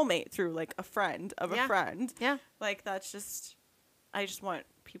soulmate through like a friend of a friend. Yeah. Like that's just, I just want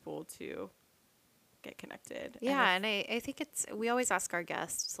people to get connected. Yeah, and I think we always ask our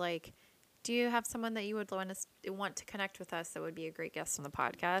guests like, do you have someone that you would want to connect with us that would be a great guest on the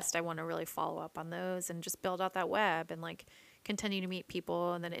podcast? I want to really follow up on those and just build out that web and like continue to meet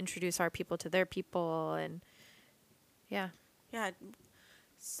people and then introduce our people to their people. And yeah.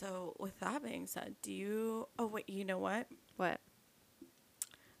 So with that being said, you know what? What?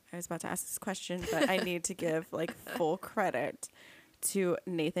 I was about to ask this question, but I need to give like full credit to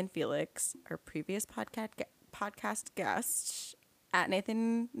Nathan Felix, our previous podcast guest at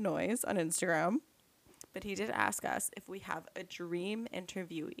Nathan Noise on Instagram. But he did ask us if we have a dream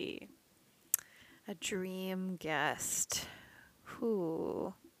interviewee. A dream guest.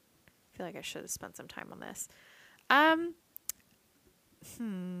 Who? I feel like I should have spent some time on this. I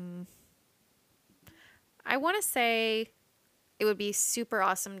want to say it would be super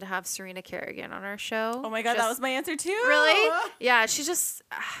awesome to have Serena Kerrigan on our show. Oh my God, that was my answer too. Really? Yeah, she's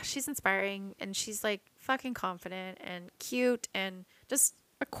inspiring, and she's like fucking confident and cute and just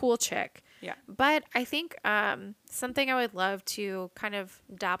a cool chick. Yeah. But I think something I would love to kind of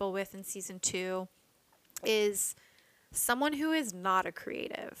dabble with in season 2 is someone who is not a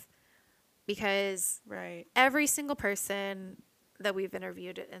creative, because every single person that we've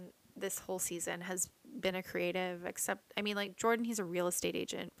interviewed in this whole season has been a creative, except, I mean, like Jordan, he's a real estate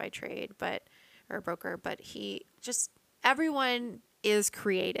agent by trade, or a broker, but everyone is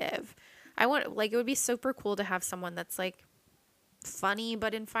creative. It would be super cool to have someone that's like funny,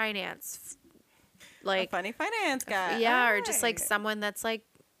 but in finance, like a funny finance guy. Yeah. Or just like someone that's like,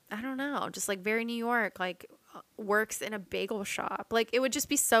 I don't know, just like very New York, like works in a bagel shop. Like, it would just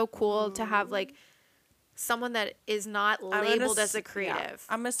be so cool to have like someone that is not labeled as a creative.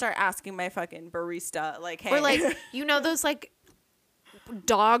 Yeah. I'm gonna start asking my fucking barista, like, hey, or like, those like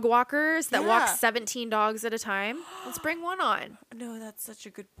dog walkers that walk 17 dogs at a time. Let's bring one on. No, that's such a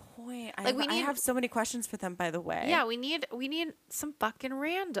good point. I have so many questions for them, by the way. Yeah, we need some fucking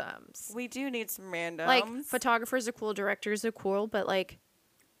randoms. We do need some randoms. Like, photographers are cool, directors are cool, but like,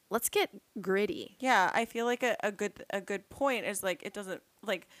 let's get gritty. Yeah, I feel like a good point is like, it doesn't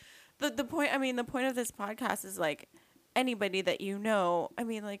like the point. I mean, the point of this podcast is like anybody that you know. I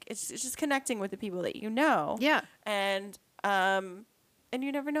mean, like it's just connecting with the people that you know. Yeah, and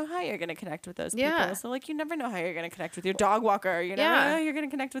you never know how you're gonna connect with those people. So like, you never know how you're gonna connect with your dog walker. You never know how you're gonna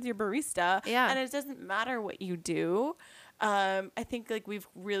connect with your barista. Yeah, and it doesn't matter what you do. I think like we've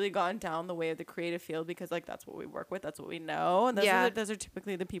really gone down the way of the creative field because like that's what we work with, that's what we know, and those are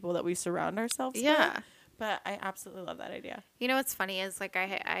typically the people that we surround ourselves with. But I absolutely love that idea. You know what's funny is like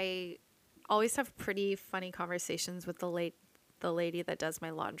I always have pretty funny conversations with the lady that does my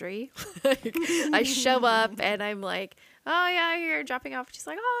laundry. I show up and I'm like, oh yeah, you're dropping off. She's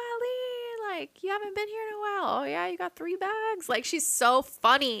like, oh Ellie, like you haven't been here in a while. Oh yeah, you got 3 bags. Like, she's so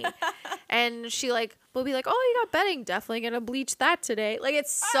funny. And she like will be like, oh, you got bedding, definitely gonna bleach that today. Like,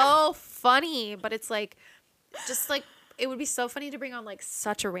 it's so funny, but it's like, just like, it would be so funny to bring on like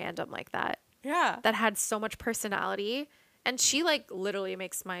such a random like that. Yeah. That had so much personality. And she like literally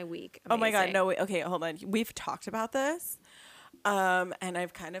makes my week amazing. Oh my God, no, wait, okay, hold on. We've talked about this. And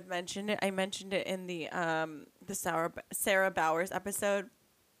I've kind of mentioned it. I mentioned it in the Sarah Bowers episode.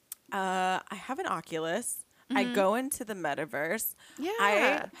 I have an Oculus. Mm-hmm. I go into the metaverse. Yeah.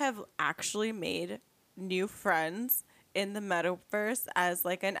 I have actually made new friends in the metaverse as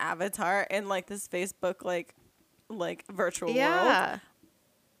like an avatar in like this Facebook like virtual world.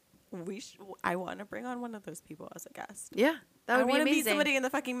 I want to bring on one of those people as a guest. Yeah. That would be amazing. I want to meet somebody in the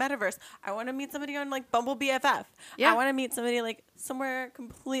fucking metaverse. I want to meet somebody on like Bumble BFF. Yeah. I want to meet somebody like somewhere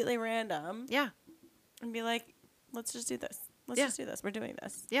completely random. Yeah. And be like, let's just do this. Let's just do this. We're doing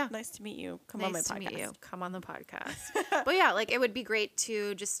this. Yeah. Nice to meet you. Come on my podcast. Nice to meet you. Come on the podcast. But yeah, like it would be great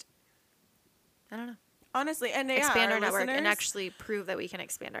to just, I don't know. Honestly, and expand our network and actually prove that we can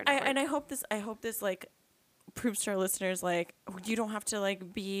expand our network. And I hope this like proves to our listeners, like, you don't have to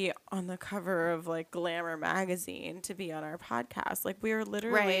like be on the cover of like Glamour magazine to be on our podcast. Like, we are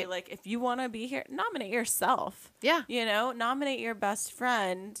literally like, if you want to be here, nominate yourself. Yeah. Nominate your best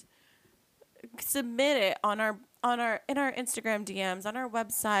friend, submit it in our Instagram DMs, on our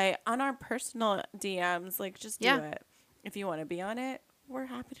website, on our personal DMs. Like, just do it. If you want to be on it, we're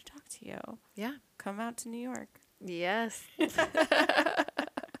happy to talk to you. Yeah. Come out to New York. Yes.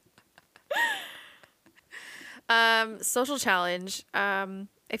 Social challenge. I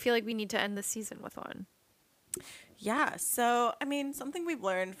feel like we need to end the season with one. Yeah. So, I mean, something we've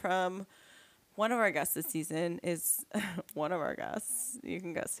learned from one of our guests this season is one of our guests. You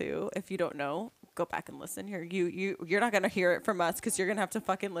can guess who. If you don't know, go back and listen. You're not gonna hear it from us because you're gonna have to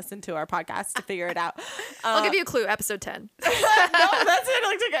fucking listen to our podcast to figure it out. I'll give you a clue. Episode 10. No, that's it.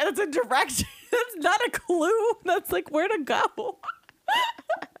 Like, that's a direct. That's not a clue. That's like where to go.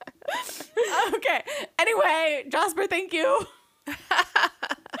 Okay. Anyway, Jasper, thank you.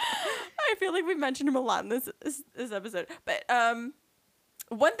 I feel like we mentioned him a lot in this episode. But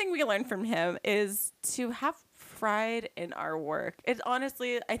one thing we learned from him is to have pride in our work. It's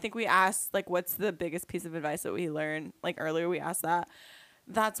honestly, I think we asked, like, what's the biggest piece of advice that we learned? Like, earlier we asked that.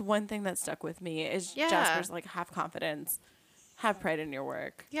 That's one thing that stuck with me is Jasper's, like, have confidence. Have pride in your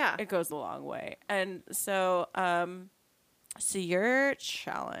work. Yeah. It goes a long way. And so, so your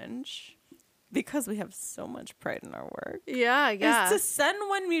challenge, because we have so much pride in our work, is to send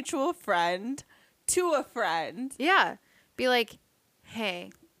one mutual friend to a friend. Yeah. Be like,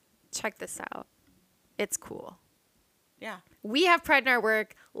 hey, check this out. It's cool. Yeah. We have pride in our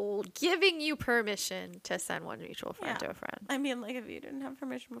work, giving you permission to send one mutual friend to a friend. I mean, like, if you didn't have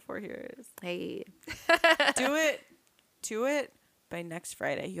permission before, here it is. Hey. Do it by next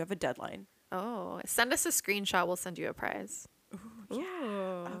Friday. You have a deadline. Oh, send us a screenshot. We'll send you a prize. Ooh, yeah.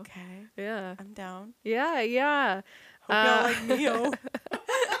 Ooh. Okay. Yeah. I'm down. Yeah. Hope y'all like Mio.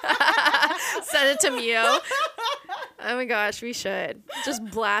 Send it to Mio. Oh my gosh, we should just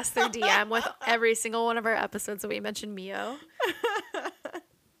blast their DM with every single one of our episodes that we mentioned Mio.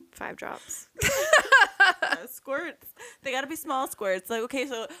 5 drops. Squirts. They gotta be small squirts. Like, okay,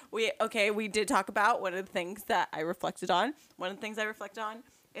 so we did talk about one of the things that I reflected on. One of the things I reflect on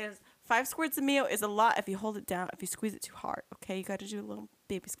is 5 squirts of Mio is a lot if you hold it down, if you squeeze it too hard. Okay, you gotta do little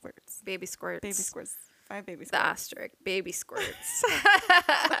baby squirts. Baby squirts. Baby squirts. 5 baby squirts. The asterisk. Baby squirts.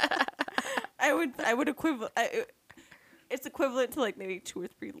 I would equivalent. It's equivalent to like maybe 2 or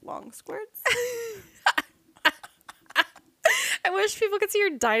 3 long squirts. I wish people could see your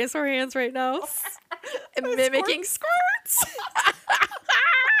dinosaur hands right now. Mimicking squirts.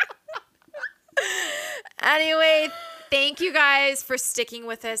 Anyway, thank you guys for sticking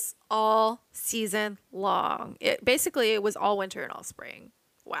with us all season long. It was all winter and all spring.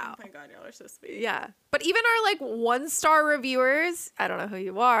 Wow. Oh my God, y'all are so sweet. Yeah. But even our like 1-star reviewers, I don't know who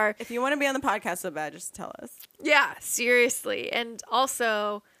you are. If you want to be on the podcast so bad, just tell us. Yeah, seriously. And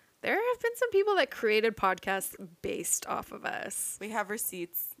also, there have been some people that created podcasts based off of us. We have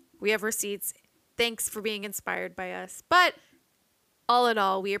receipts. Thanks for being inspired by us. But all in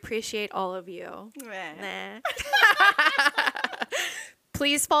all, we appreciate all of you. Nah.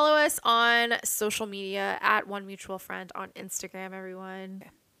 Please follow us on social media at One Mutual Friend on Instagram, everyone.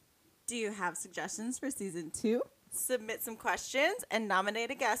 Do you have suggestions for season 2? Submit some questions and nominate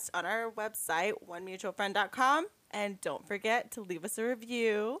a guest on our website, onemutualfriend.com. And don't forget to leave us a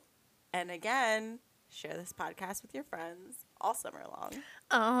review. And again, share this podcast with your friends all summer long.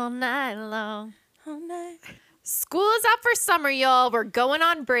 All night long. All night. School is out for summer, y'all. We're going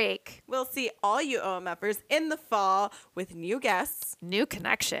on break. We'll see all you OMFers in the fall with new guests, new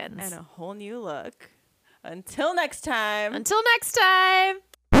connections, and a whole new look. Until next time.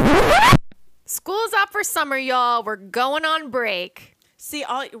 School's out for summer, y'all. We're going on break. See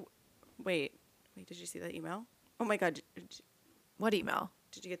all. Wait. Did you see that email? Oh my God. What email?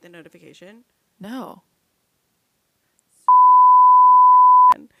 Did you get the notification? No.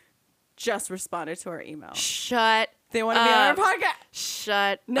 Serena just responded to our email. Shut. They want to be on our podcast.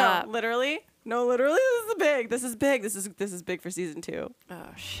 Shut up. No, literally. This is big. This is big for season 2. Oh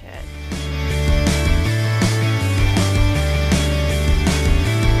shit.